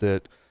companies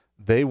that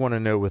they want to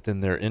know within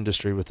their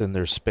industry, within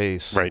their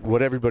space,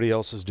 what everybody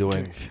else is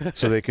doing,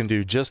 so they can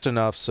do just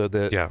enough so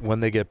that when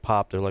they get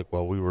popped, they're like,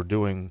 well, we were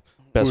doing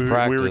best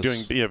practice. We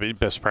were doing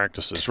best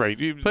practices, right?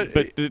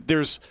 But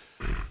there's,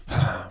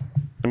 I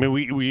mean,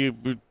 we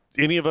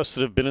any of us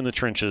that have been in the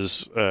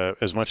trenches,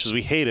 as much as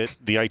we hate it,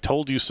 the "I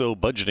told you so"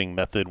 budgeting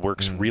method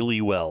works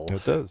really well.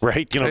 It does,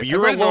 right?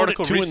 You're alone at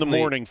 2 in the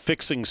morning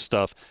fixing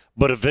stuff,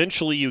 but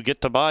eventually you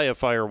get to buy a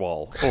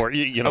firewall, or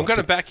I'm going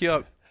to back you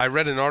up. I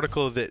read an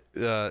article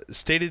that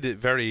stated it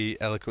very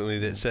eloquently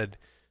that said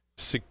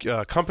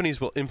companies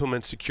will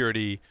implement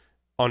security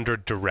under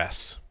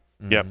duress.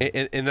 Yeah,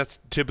 and that's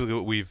typically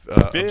what we've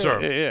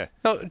observed. Yeah.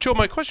 Now, Joe,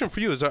 my question for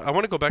you is I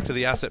want to go back to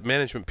the asset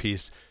management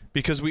piece,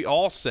 because we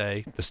all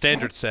say, the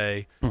standards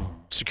say,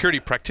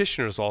 security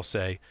practitioners all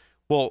say,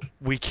 well,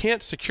 we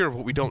can't secure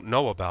what we don't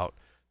know about.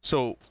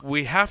 So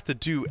we have to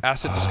do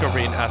asset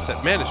discovery and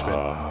asset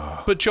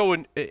management. But Joe,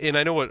 and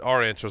I know what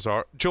our answers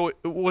are. Joe,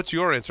 what's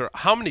your answer?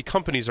 How many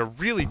companies are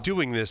really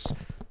doing this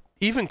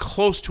even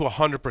close to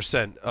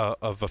 100%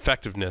 of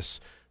effectiveness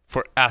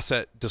for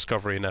asset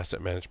discovery and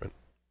asset management?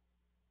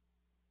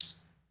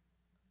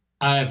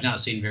 I have not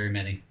seen very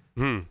many.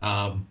 Hmm.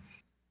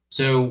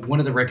 So one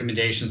of the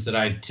recommendations that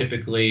I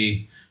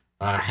typically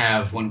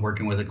have when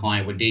working with a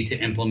client would be to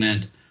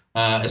implement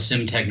a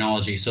SIM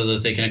technology so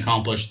that they can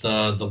accomplish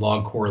the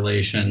log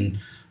correlation,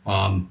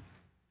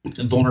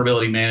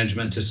 vulnerability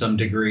management to some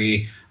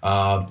degree.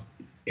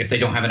 If they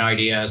don't have an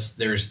IDS,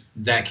 there's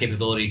that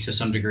capability to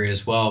some degree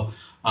as well.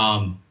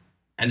 And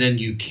then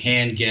you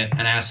can get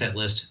an asset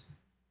list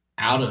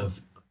out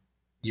of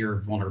your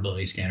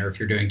vulnerability scanner if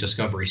you're doing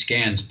discovery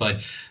scans,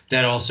 but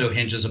that also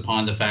hinges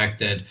upon the fact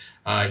that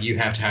you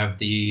have to have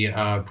the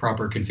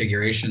proper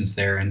configurations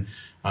there. And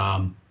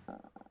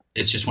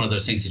it's just one of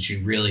those things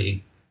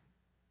that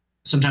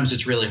sometimes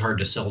it's really hard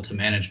to sell to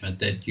management,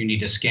 that you need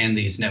to scan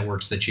these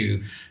networks that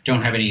you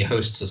don't have any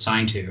hosts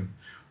assigned to.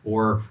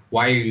 Or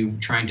why are you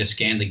trying to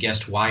scan the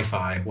guest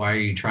Wi-Fi? Why are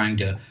you trying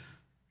to,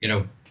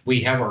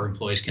 we have our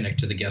employees connect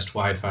to the guest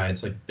Wi-Fi.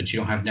 It's like, but you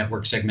don't have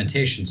network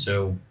segmentation.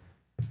 So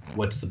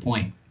what's the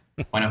point?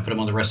 Why not put them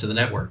on the rest of the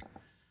network?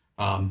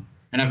 And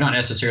I've not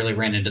necessarily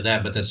ran into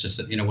that, but that's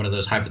just, one of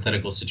those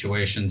hypothetical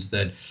situations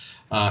that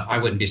I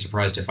wouldn't be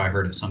surprised if I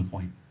heard at some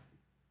point.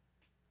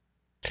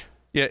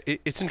 Yeah,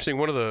 it's interesting.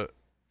 One of the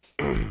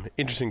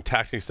interesting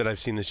tactics that I've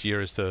seen this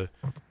year is to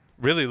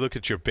really look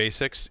at your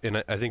basics.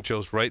 And I think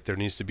Joe's right. There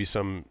needs to be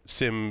some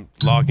SIM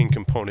logging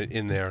component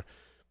in there.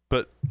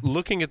 But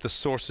looking at the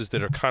sources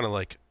that are kind of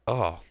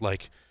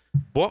like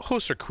what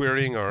hosts are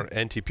querying our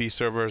NTP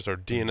servers, our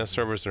DNS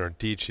servers, and our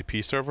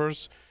DHCP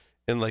servers,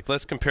 and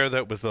let's compare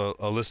that with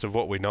a list of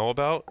what we know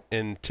about.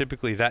 And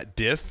typically that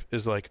diff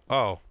is like,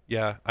 oh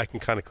yeah, I can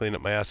kind of clean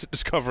up my asset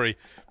discovery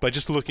by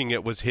just looking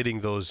at what's hitting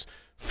those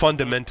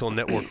fundamental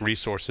network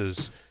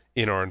resources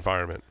in our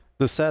environment.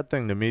 The sad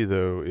thing to me,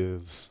 though,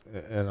 is,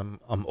 and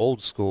I'm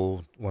old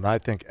school. When I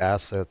think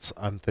assets,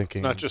 I'm thinking...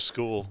 It's not just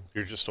school.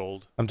 You're just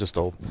old. I'm just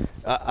old.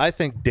 I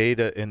think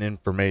data and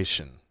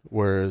information,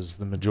 whereas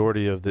the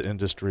majority of the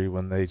industry,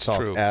 when they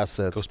talk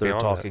assets, they're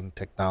talking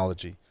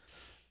technology.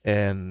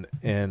 And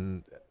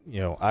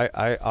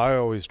I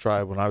always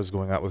try, when I was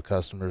going out with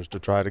customers, to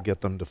try to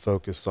get them to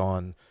focus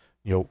on,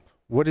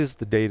 what is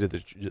the data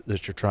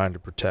that you're trying to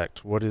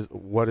protect? What is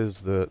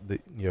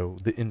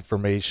the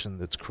information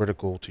that's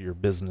critical to your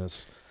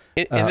business?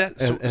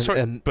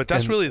 But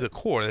that's really the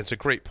core. That's a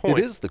great point.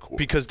 It is the core,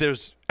 because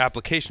there's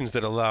applications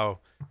that allow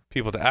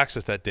people to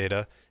access that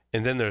data,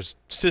 and then there's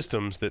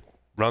systems that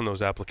run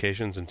those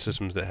applications and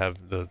systems that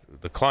have the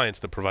clients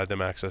that provide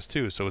them access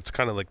to. So it's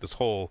kind of like this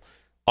whole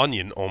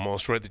onion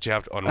almost, right, that you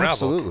have to unravel.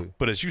 Absolutely.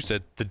 But as you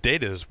said, the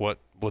data is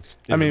what's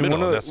in the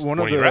middle. That's one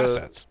of your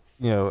assets.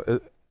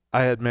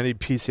 I had many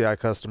PCI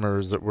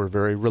customers that were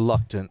very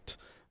reluctant,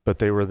 but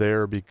they were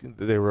there.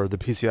 They were the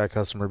PCI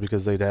customer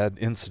because they'd had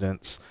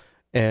incidents,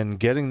 and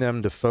getting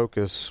them to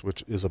focus,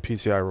 which is a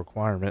PCI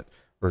requirement,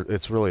 or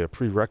it's really a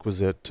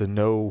prerequisite to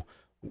know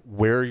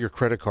where your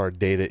credit card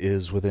data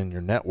is within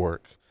your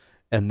network.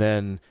 And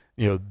then,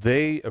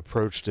 they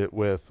approached it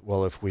with,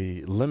 well, if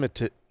we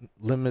limit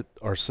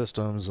our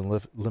systems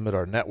and limit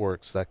our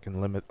networks, that can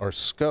limit our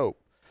scope.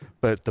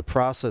 But the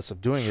process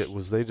of doing it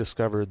was they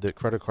discovered that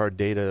credit card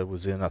data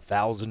was in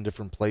 1,000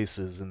 different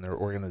places in their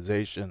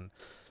organization.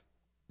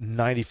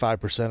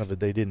 95% of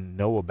it they didn't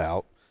know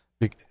about.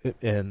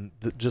 And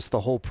just the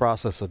whole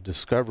process of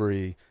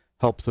discovery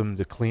helped them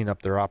to clean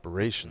up their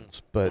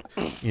operations. But,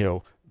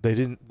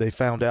 they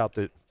found out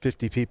that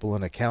 50 people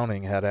in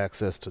accounting had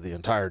access to the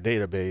entire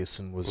database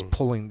and was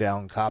pulling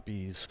down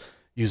copies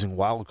using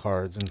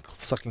wildcards and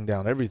sucking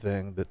down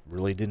everything that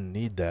really didn't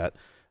need that.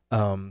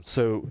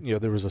 So,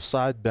 there was a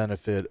side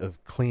benefit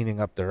of cleaning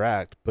up their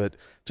act, but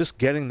just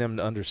getting them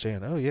to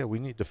understand, oh yeah, we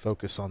need to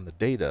focus on the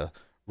data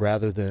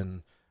rather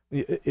than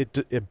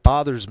it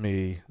bothers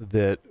me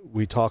that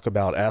we talk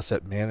about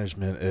asset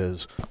management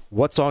as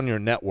what's on your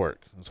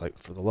network. It's like,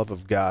 for the love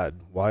of God,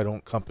 why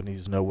don't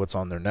companies know what's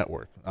on their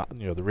network?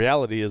 The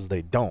reality is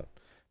they don't.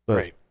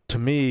 But to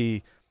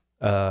me,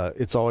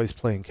 it's always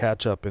playing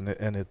catch up, and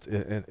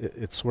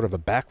it's sort of a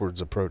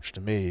backwards approach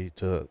to me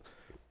to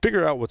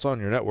figure out what's on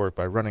your network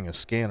by running a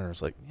scanner.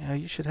 It's like, yeah,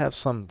 you should have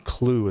some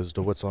clue as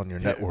to what's on your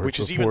network. Which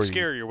is even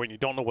scarier when you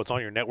don't know what's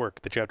on your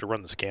network that you have to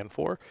run the scan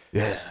for.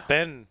 Yeah.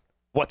 Then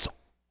what's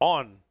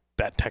on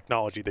that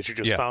technology that you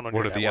just found on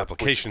your network? What are the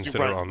applications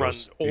that are on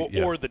those?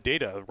 Or the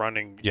data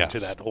running into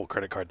that whole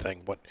credit card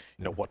thing.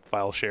 What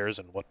file shares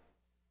and what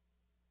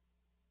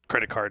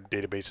credit card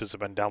databases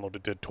have been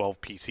downloaded to 12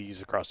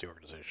 PCs across the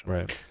organization.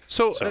 Right.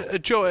 So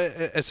Joe,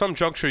 at some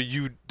juncture,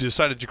 you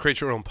decided to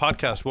create your own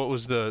podcast. What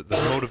was the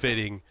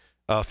motivating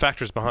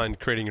factors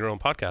behind creating your own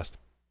podcast?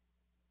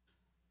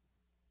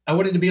 I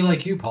wanted to be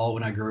like you, Paul,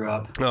 when I grew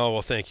up. Oh,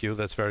 well, thank you.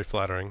 That's very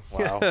flattering.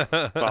 Wow.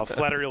 Well,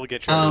 flattery will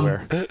get you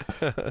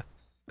everywhere.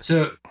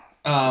 So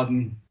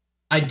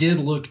I did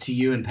look to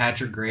you and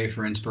Patrick Gray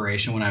for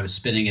inspiration when I was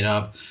spinning it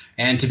up.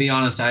 And to be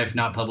honest, I've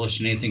not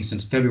published anything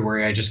since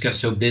February. I just got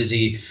so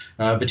busy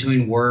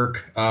between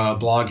work,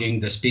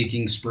 blogging, the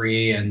speaking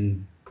spree,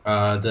 and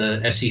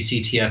the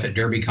SECTF at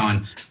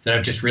DerbyCon that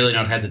I've just really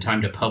not had the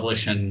time to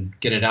publish and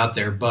get it out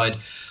there. But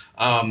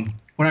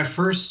when I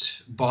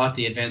first bought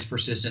the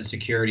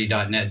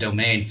advancedpersistentsecurity.net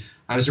domain,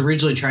 I was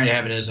originally trying to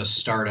have it as a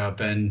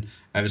startup, and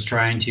I was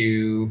trying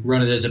to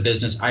run it as a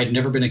business. I'd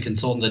never been a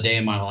consultant a day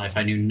in my life.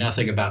 I knew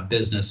nothing about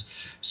business.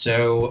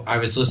 So I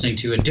was listening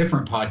to a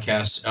different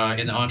podcast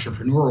in the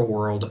entrepreneurial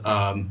world,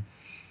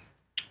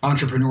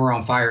 Entrepreneur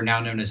on Fire, now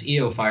known as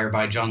EO Fire,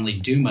 by John Lee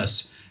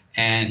Dumas.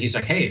 And he's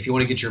like, hey, if you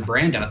want to get your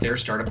brand out there,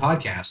 start a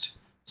podcast.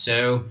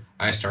 So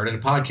I started a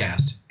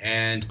podcast,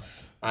 and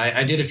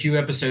I did a few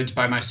episodes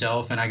by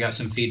myself, and I got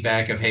some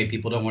feedback of, hey,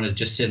 people don't want to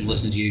just sit and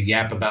listen to you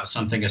yap about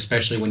something,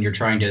 especially when you're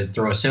trying to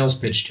throw a sales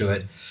pitch to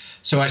it.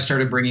 So I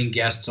started bringing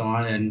guests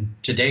on, and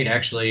to date,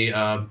 actually,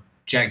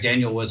 Jack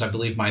Daniel was, I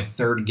believe, my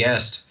third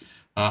guest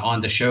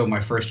on the show. My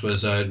first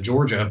was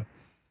Georgia.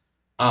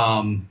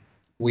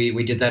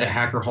 We did that at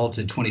Hacker Halt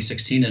in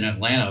 2016 in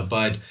Atlanta,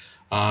 but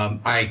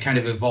I kind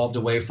of evolved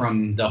away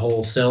from the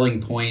whole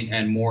selling point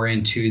and more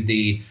into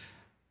the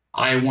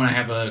I want to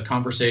have a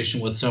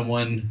conversation with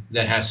someone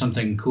that has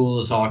something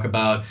cool to talk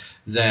about,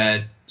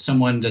 that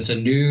someone that's a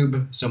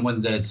noob,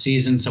 someone that's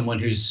seasoned, someone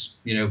who's,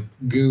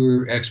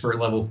 guru expert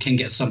level can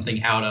get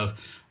something out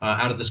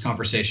of this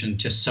conversation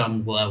to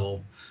some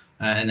level.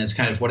 And that's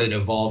kind of what it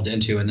evolved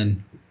into. And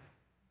then,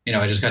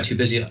 I just got too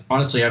busy.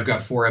 Honestly, I've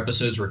got 4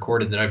 episodes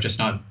recorded that I've just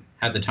not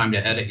had the time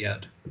to edit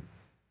yet.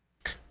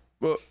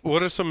 Well,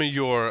 what are some of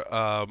your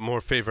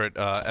more favorite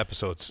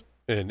episodes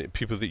and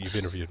people that you've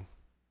interviewed?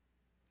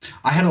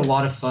 I had a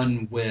lot of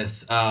fun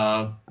with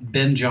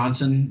Ben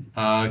Johnson,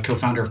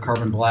 co-founder of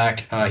Carbon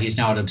Black. He's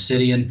now at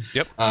Obsidian.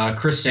 Yep.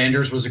 Chris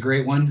Sanders was a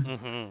great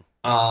one.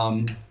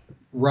 Mm-hmm.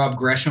 Rob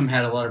Gresham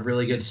had a lot of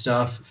really good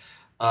stuff.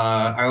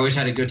 I always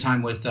had a good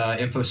time with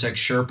InfoSec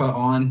Sherpa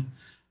on.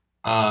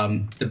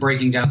 The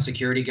Breaking Down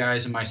Security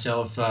guys and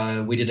myself,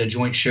 we did a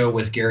joint show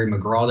with Gary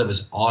McGraw that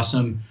was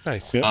awesome.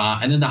 Nice. Yep.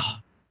 And then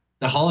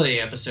the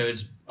holiday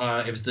episodes,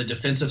 it was the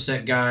Defensive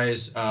Sec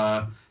guys,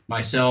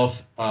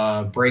 myself,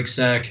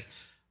 BreakSec,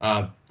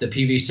 the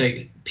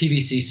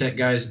PVC Sec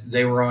guys,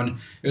 they were on.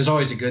 It was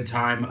always a good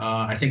time.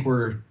 I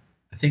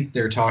think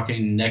they're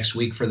talking next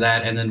week for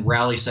that, and then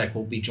RallySec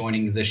will be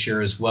joining this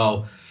year as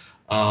well.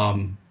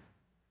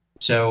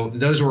 So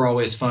those were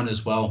always fun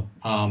as well.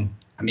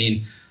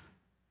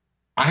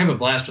 I have a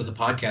blast with the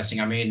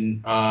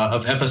podcasting.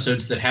 Of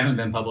episodes that haven't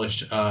been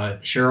published,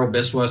 Cheryl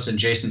Biswas and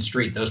Jason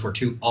Street, those were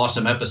 2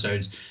 awesome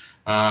episodes.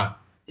 I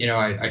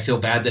feel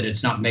bad that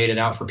it's not made it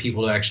out for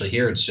people to actually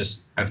hear. It's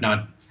just I've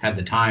not had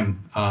the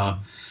time.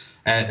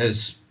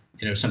 As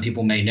some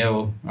people may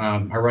know,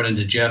 I run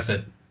into Jeff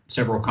at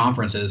several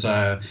conferences.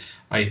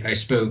 I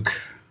spoke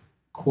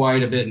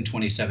quite a bit in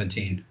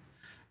 2017,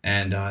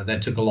 and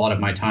that took a lot of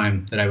my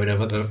time that I would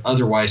have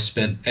otherwise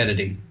spent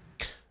editing.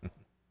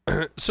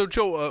 So,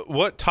 Joe,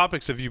 what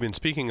topics have you been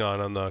speaking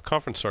on the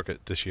conference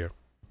circuit this year?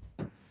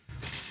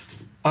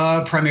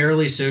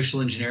 Primarily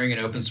social engineering and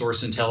open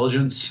source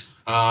intelligence.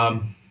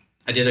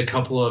 I did a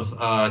couple of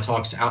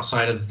talks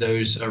outside of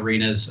those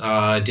arenas,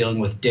 dealing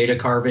with data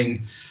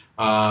carving,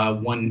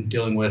 one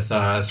dealing with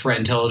threat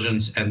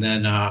intelligence, and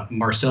then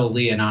Marcel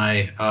Lee and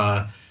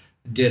I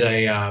did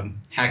a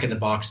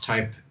hack-in-the-box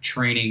type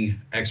training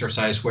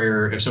exercise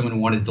where if someone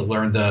wanted to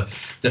learn the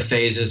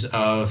phases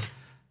of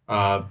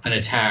an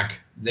attack,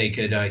 they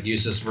could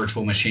use this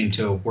virtual machine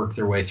to work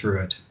their way through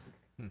it.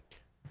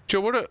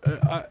 Joe,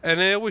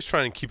 and I always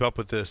try and keep up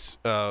with this,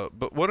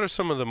 but what are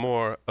some of the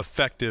more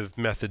effective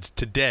methods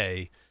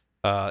today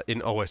in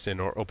OSINT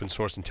or open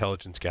source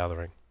intelligence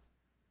gathering?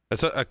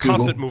 It's a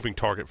constant moving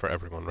target for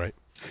everyone, right?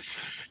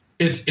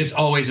 It's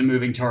always a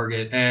moving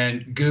target,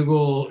 and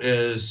Google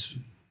is.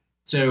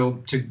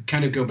 So to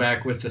kind of go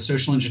back with the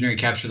social engineering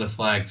capture the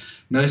flag,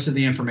 most of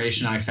the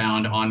information I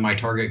found on my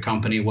target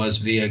company was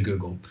via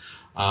Google.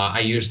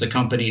 I used the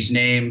company's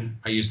name,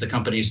 I used the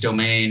company's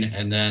domain,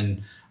 and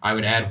then I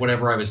would add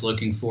whatever I was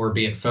looking for,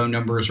 be it phone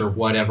numbers or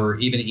whatever,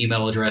 even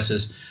email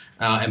addresses,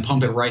 and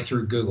pump it right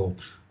through Google.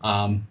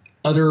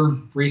 Other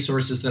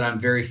resources that I'm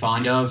very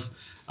fond of,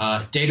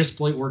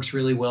 Datasploit works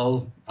really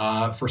well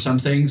for some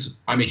things.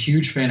 I'm a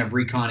huge fan of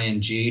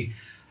ReconNG.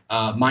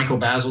 Michael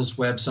Basil's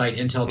website,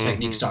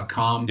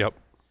 inteltechniques.com. Yep.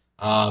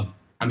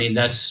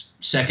 That's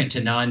second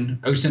to none.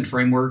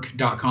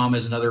 OSINTframework.com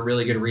is another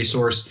really good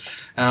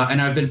resource.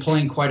 And I've been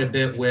playing quite a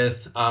bit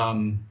with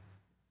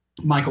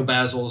Michael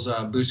Basil's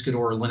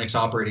Buscador Linux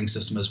operating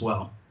system as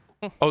well.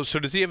 Oh, so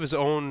does he have his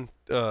own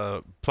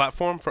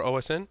platform for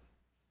OSINT?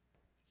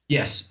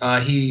 Yes.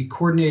 He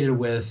coordinated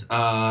with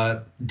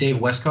Dave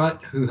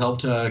Westcott, who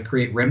helped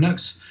create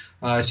Remnux,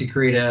 to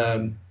create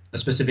a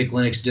specific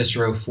Linux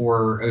distro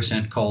for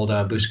OSINT called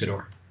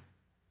Buscador.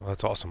 Well,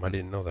 that's awesome. I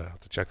didn't know that. I'll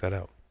have to check that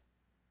out.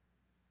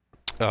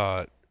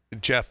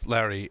 Jeff,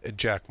 Larry,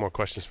 Jack, more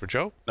questions for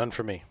Joe? None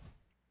for me.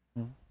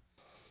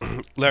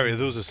 Larry, are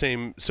those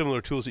the similar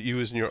tools that you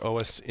use in your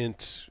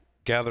OSINT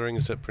gathering?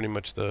 Is that pretty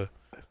much the...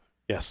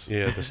 Yes.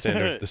 Yeah, the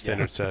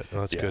standard set. Oh,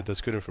 that's good.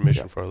 That's good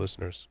information for our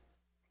listeners.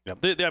 Yeah.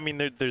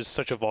 There's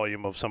such a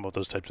volume of some of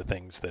those types of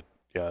things that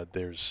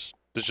there's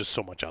There's just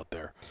so much out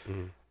there.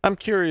 I'm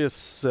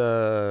curious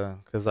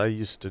because I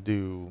used to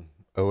do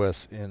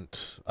OS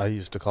int. I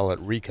used to call it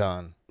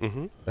recon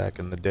back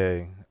in the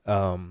day.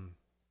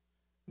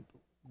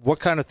 What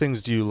kind of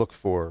things do you look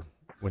for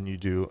when you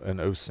do an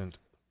OSINT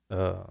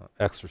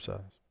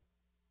exercise?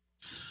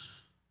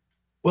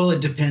 Well,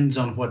 it depends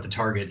on what the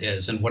target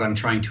is and what I'm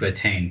trying to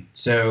attain.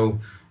 So,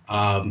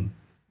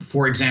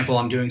 for example,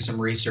 I'm doing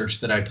some research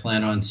that I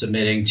plan on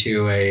submitting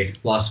to a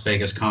Las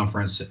Vegas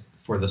conference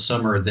for the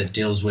summer that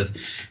deals with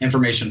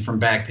information from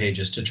back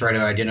pages to try to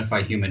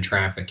identify human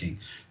trafficking.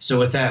 So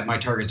with that, my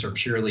targets are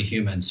purely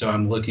human. So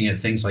I'm looking at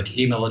things like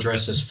email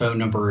addresses, phone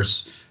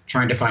numbers,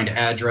 trying to find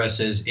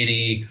addresses,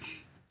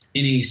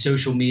 any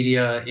social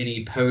media,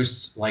 any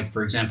posts, like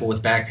for example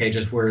with back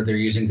pages where they're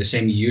using the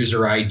same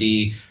user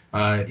ID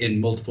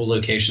in multiple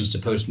locations to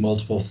post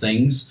multiple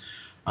things.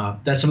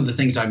 That's some of the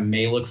things I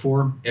may look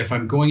for. If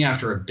I'm going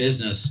after a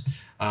business,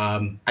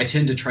 I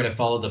tend to try to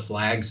follow the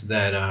flags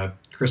that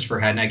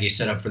Christopher Hadnagy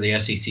set up for the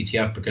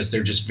SECTF because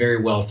they're just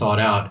very well thought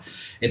out.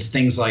 It's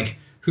things like,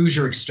 who's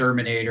your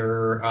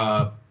exterminator?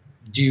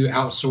 Do you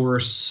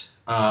outsource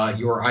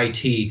your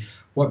IT?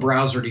 What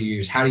browser do you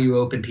use? How do you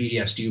open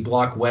PDFs? Do you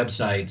block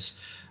websites?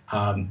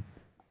 Can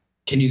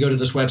you go to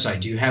this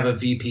website? Do you have a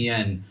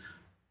VPN?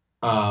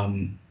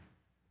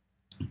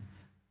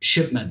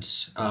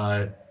 Shipments,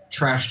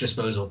 trash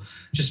disposal,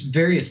 just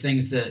various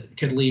things that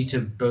could lead to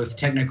both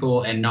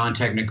technical and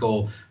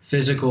non-technical,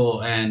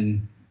 physical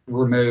and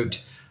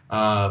remote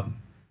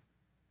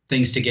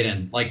things to get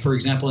in. Like, for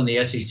example, in the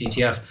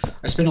SECTF,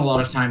 I spent a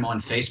lot of time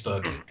on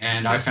Facebook,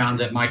 and I found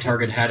that my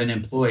target had an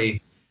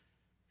employee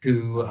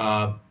who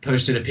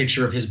posted a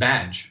picture of his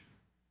badge.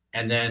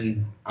 And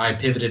then I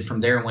pivoted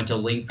from there and went to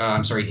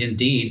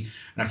Indeed,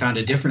 and I found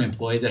a different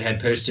employee that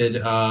had posted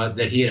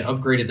that he had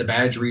upgraded the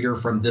badge reader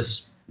from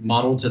this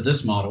model to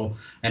this model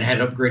and had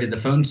upgraded the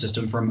phone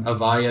system from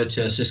Avaya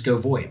to Cisco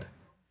VoIP.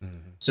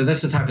 So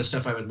that's the type of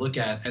stuff I would look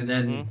at. And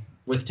then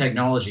with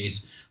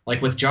technologies,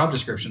 like with job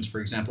descriptions, for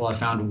example, I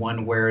found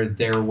one where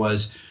there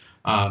was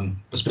a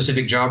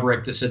specific job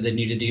rec that said they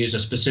needed to use a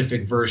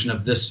specific version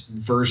of this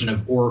version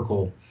of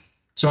Oracle.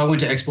 So I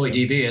went to Exploit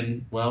DB,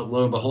 and well,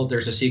 lo and behold,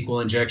 there's a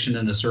SQL injection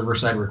and a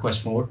server-side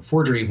request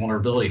forgery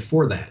vulnerability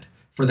for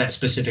that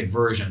specific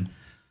version.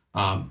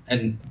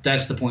 And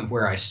that's the point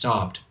where I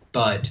stopped.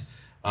 But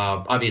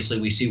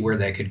obviously, we see where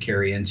that could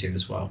carry into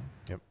as well.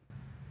 Yep.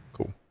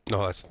 Cool.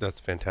 No, that's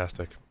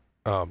fantastic.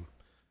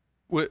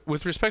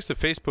 With respects to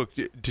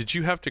Facebook, did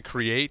you have to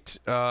create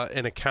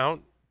an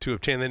account to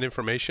obtain that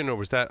information, or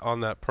was that on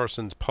that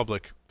person's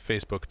public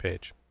Facebook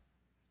page?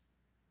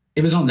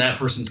 It was on that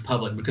person's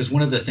public, because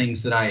one of the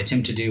things that I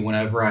attempt to do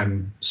whenever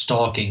I'm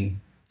stalking,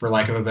 for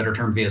lack of a better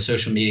term, via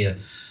social media,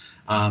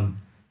 I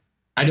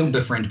don't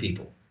befriend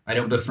people. I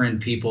don't befriend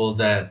people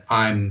that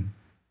I'm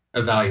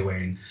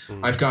evaluating.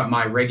 I've got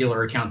my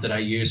regular account that I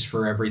use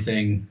for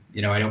everything.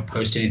 You know, I don't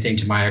post anything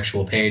to my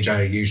actual page.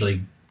 I usually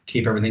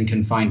keep everything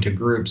confined to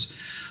groups.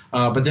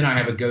 But then I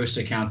have a ghost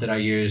account that I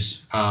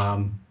use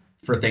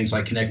for things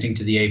like connecting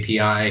to the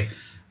API,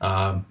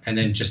 and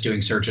then just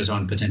doing searches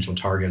on potential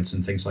targets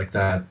and things like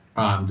that.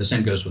 The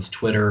same goes with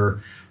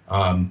Twitter.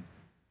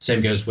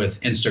 Same goes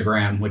with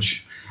Instagram,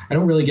 which I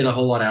don't really get a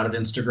whole lot out of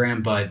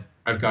Instagram, but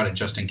I've got it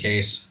just in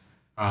case.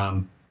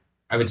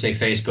 I would say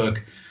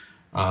Facebook,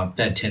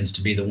 that tends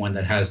to be the one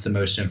that has the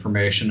most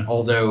information.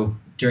 Although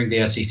during the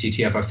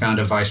SECTF, I found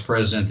a vice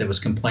president that was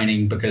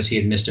complaining because he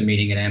had missed a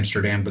meeting in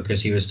Amsterdam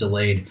because he was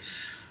delayed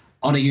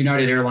on a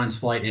United Airlines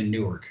flight in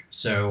Newark.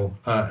 So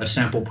a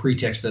sample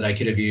pretext that I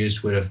could have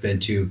used would have been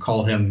to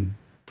call him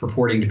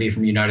purporting to be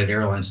from United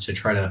Airlines to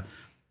try to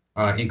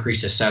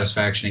increase his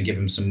satisfaction and give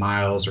him some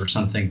miles or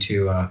something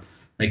to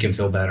make him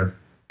feel better.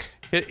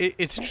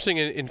 It's interesting,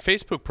 and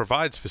Facebook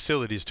provides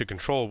facilities to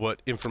control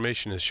what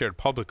information is shared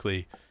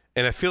publicly,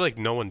 and I feel like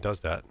no one does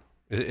that.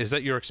 Is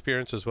that your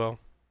experience as well?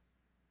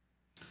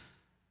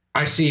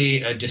 I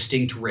see a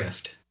distinct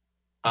rift.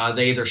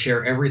 They either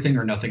share everything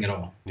or nothing at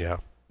all. Yeah.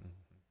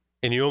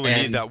 And you only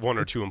need that one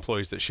or two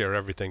employees that share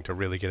everything to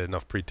really get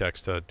enough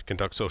pretext to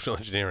conduct social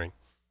engineering.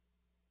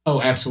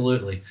 Oh,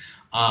 absolutely.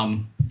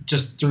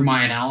 Just through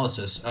my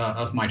analysis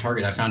of my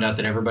target, I found out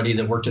that everybody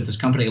that worked at this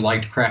company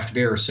liked craft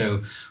beer.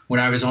 So when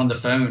I was on the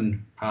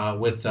phone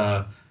with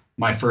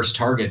my first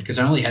target, because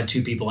I only had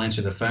 2 people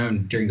answer the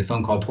phone during the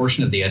phone call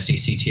portion of the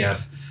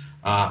SECTF,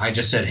 I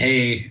just said,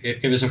 hey,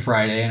 it was a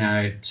Friday, and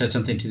I said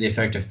something to the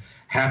effect of,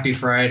 happy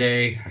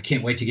Friday, I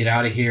can't wait to get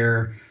out of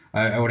here.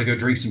 I want to go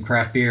drink some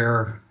craft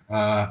beer.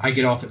 I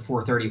get off at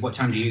 4:30. What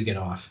time do you get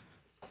off?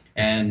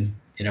 And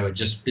you know, it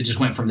just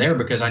went from there,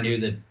 because I knew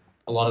that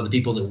a lot of the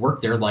people that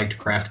worked there liked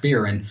craft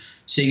beer. And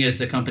seeing as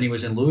the company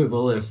was in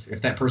Louisville,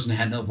 if that person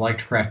hadn't have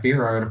liked craft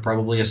beer, I would have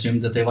probably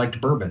assumed that they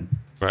liked bourbon.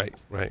 Right.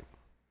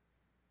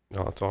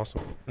 No, that's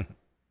awesome.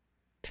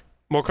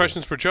 More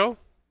questions for Joe?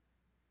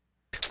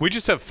 We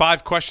just have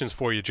 5 questions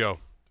for you, Joe.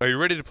 Are you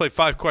ready to play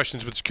 5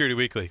 questions with Security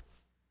Weekly?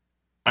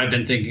 I've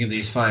been thinking of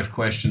these 5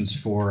 questions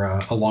for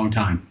a long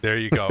time. There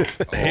you go.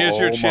 Here's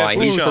your chance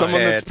to shine.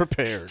 Someone that's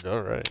prepared.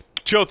 All right.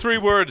 Joe, 3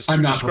 words to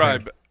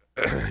describe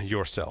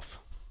yourself?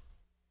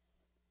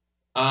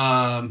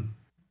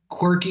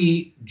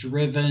 Quirky,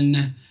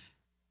 driven,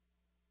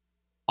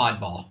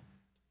 oddball.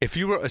 If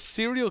you were a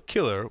serial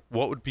killer,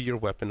 what would be your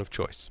weapon of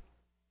choice?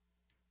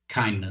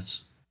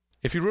 Kindness.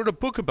 If you wrote a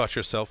book about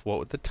yourself, what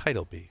would the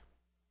title be?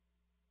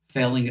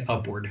 Failing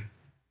upward.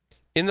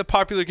 In the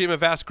popular game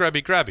of Ask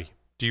Grabby Grabby,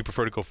 do you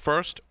prefer to go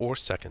first or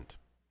second?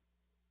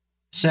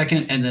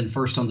 Second, and then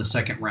first on the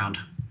second round.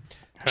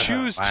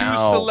 Choose two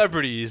Wow.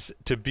 celebrities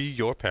to be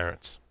your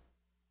parents.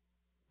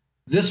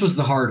 This was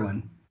the hard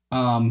one.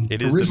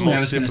 It is the Originally,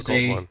 most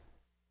difficult one.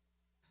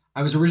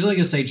 I was originally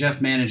going to say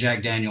Jeff Mann and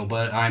Jack Daniel,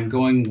 but I'm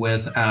going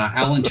with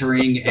Alan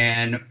Turing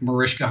and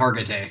Mariska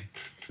Hargitay.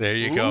 There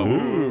you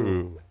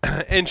go.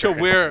 And Joe,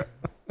 where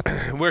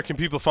can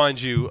people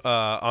find you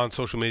on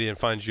social media and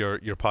find your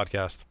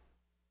podcast?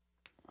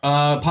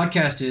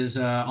 Podcast is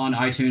on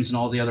iTunes and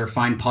all the other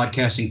fine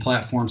podcasting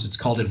platforms. It's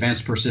called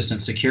Advanced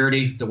Persistent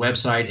Security. The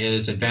website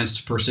is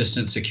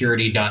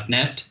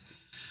advancedpersistentsecurity.net.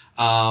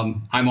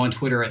 I'm on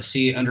Twitter at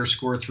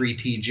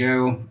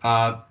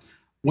C_3PJoe.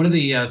 One of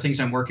the things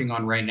I'm working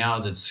on right now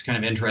that's kind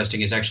of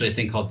interesting is actually a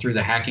thing called Through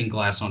the Hacking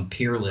Glass on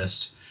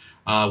Peerlist,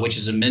 which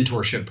is a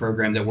mentorship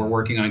program that we're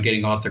working on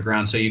getting off the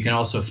ground. So you can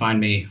also find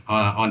me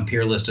on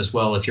Peerlist as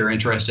well if you're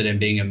interested in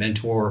being a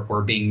mentor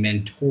or being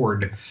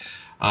mentored.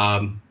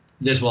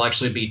 This will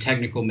actually be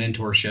technical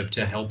mentorship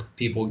to help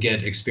people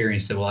get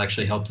experience that will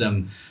actually help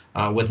them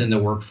within the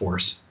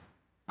workforce.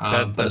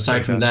 But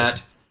aside from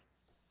that,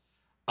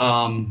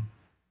 aside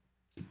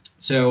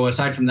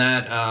from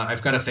that,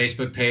 I've got a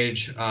Facebook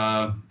page.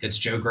 It's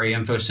Joe Gray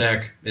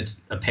InfoSec.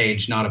 It's a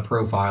page, not a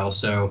profile.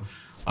 So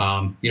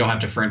you don't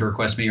have to friend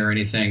request me or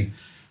anything.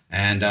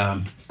 And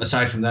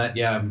aside from that,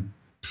 yeah, I'm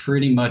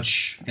pretty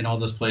much in all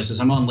those places.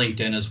 I'm on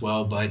LinkedIn as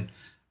well, but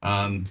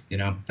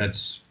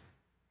that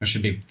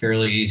should be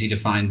fairly easy to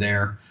find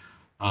there.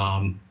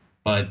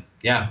 But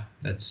yeah,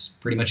 that's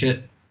pretty much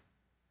it.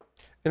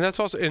 And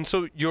that's also, and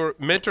so your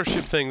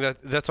mentorship thing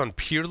that's on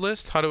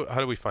Peerlist. How do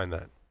we find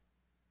that?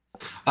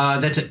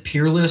 That's at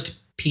Peerlist,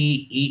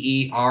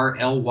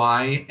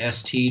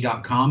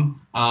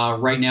 PEERLYST.com.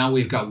 Right now,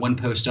 we've got one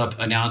post up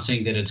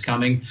announcing that it's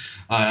coming.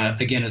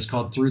 Again, it's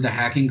called Through the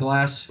Hacking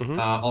Glass,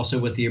 also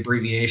with the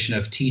abbreviation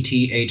of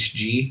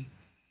TTHG.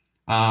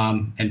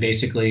 And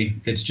basically,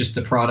 it's just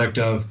the product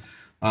of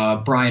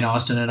Brian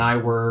Austin and I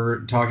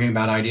were talking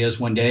about ideas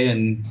one day,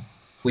 and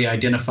we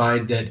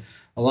identified that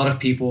a lot of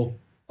people,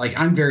 like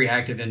I'm very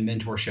active in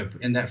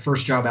mentorship. In that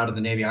first job out of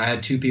the Navy, I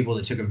had two people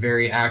that took a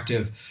very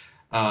active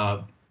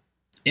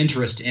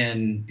interest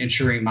in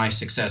ensuring my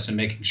success and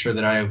making sure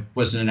that I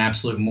wasn't an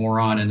absolute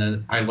moron and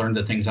that I learned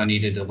the things I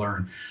needed to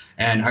learn.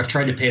 And I've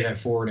tried to pay that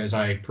forward as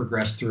I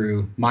progress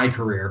through my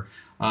career.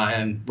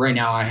 And right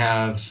now I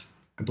have,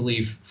 I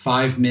believe,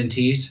 5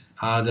 mentees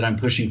that I'm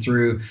pushing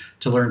through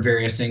to learn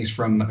various things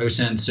from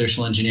OSINT,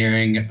 social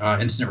engineering,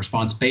 incident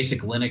response,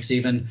 basic Linux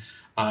even,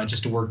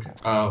 just to work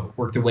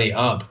their way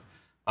up.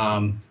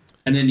 And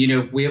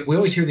then, we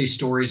always hear these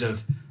stories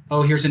of,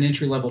 oh, here's an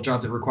entry-level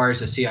job that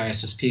requires a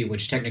CISSP,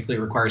 which technically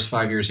requires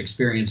 5 years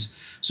experience.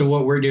 So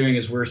what we're doing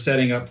is we're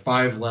setting up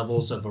 5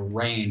 levels of a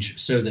range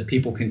so that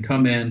people can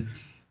come in,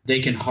 they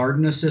can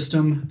harden a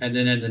system, and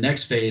then in the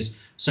next phase,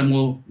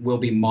 someone will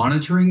be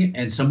monitoring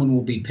and someone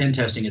will be pen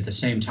testing at the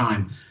same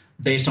time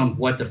based on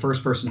what the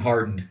first person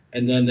hardened.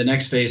 And then the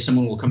next phase,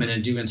 someone will come in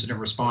and do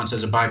incident response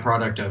as a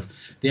byproduct of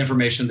the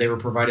information they were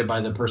provided by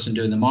the person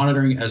doing the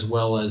monitoring, as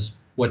well as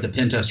what the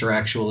pen tester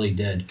actually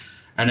did.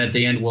 And at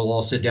the end, we'll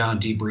all sit down,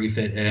 debrief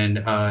it,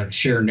 and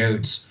share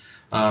notes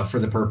for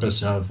the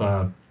purpose of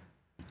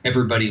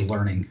everybody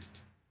learning.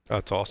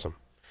 That's awesome.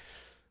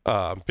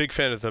 Big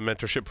fan of the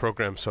mentorship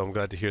program, so I'm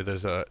glad to hear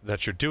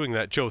that you're doing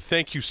that. Joe,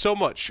 thank you so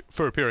much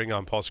for appearing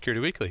on Paul Security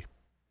Weekly.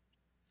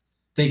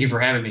 Thank you for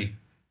having me.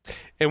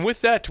 And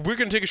with that, we're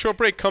going to take a short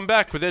break, come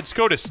back with Ed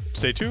Scotus.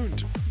 Stay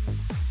tuned.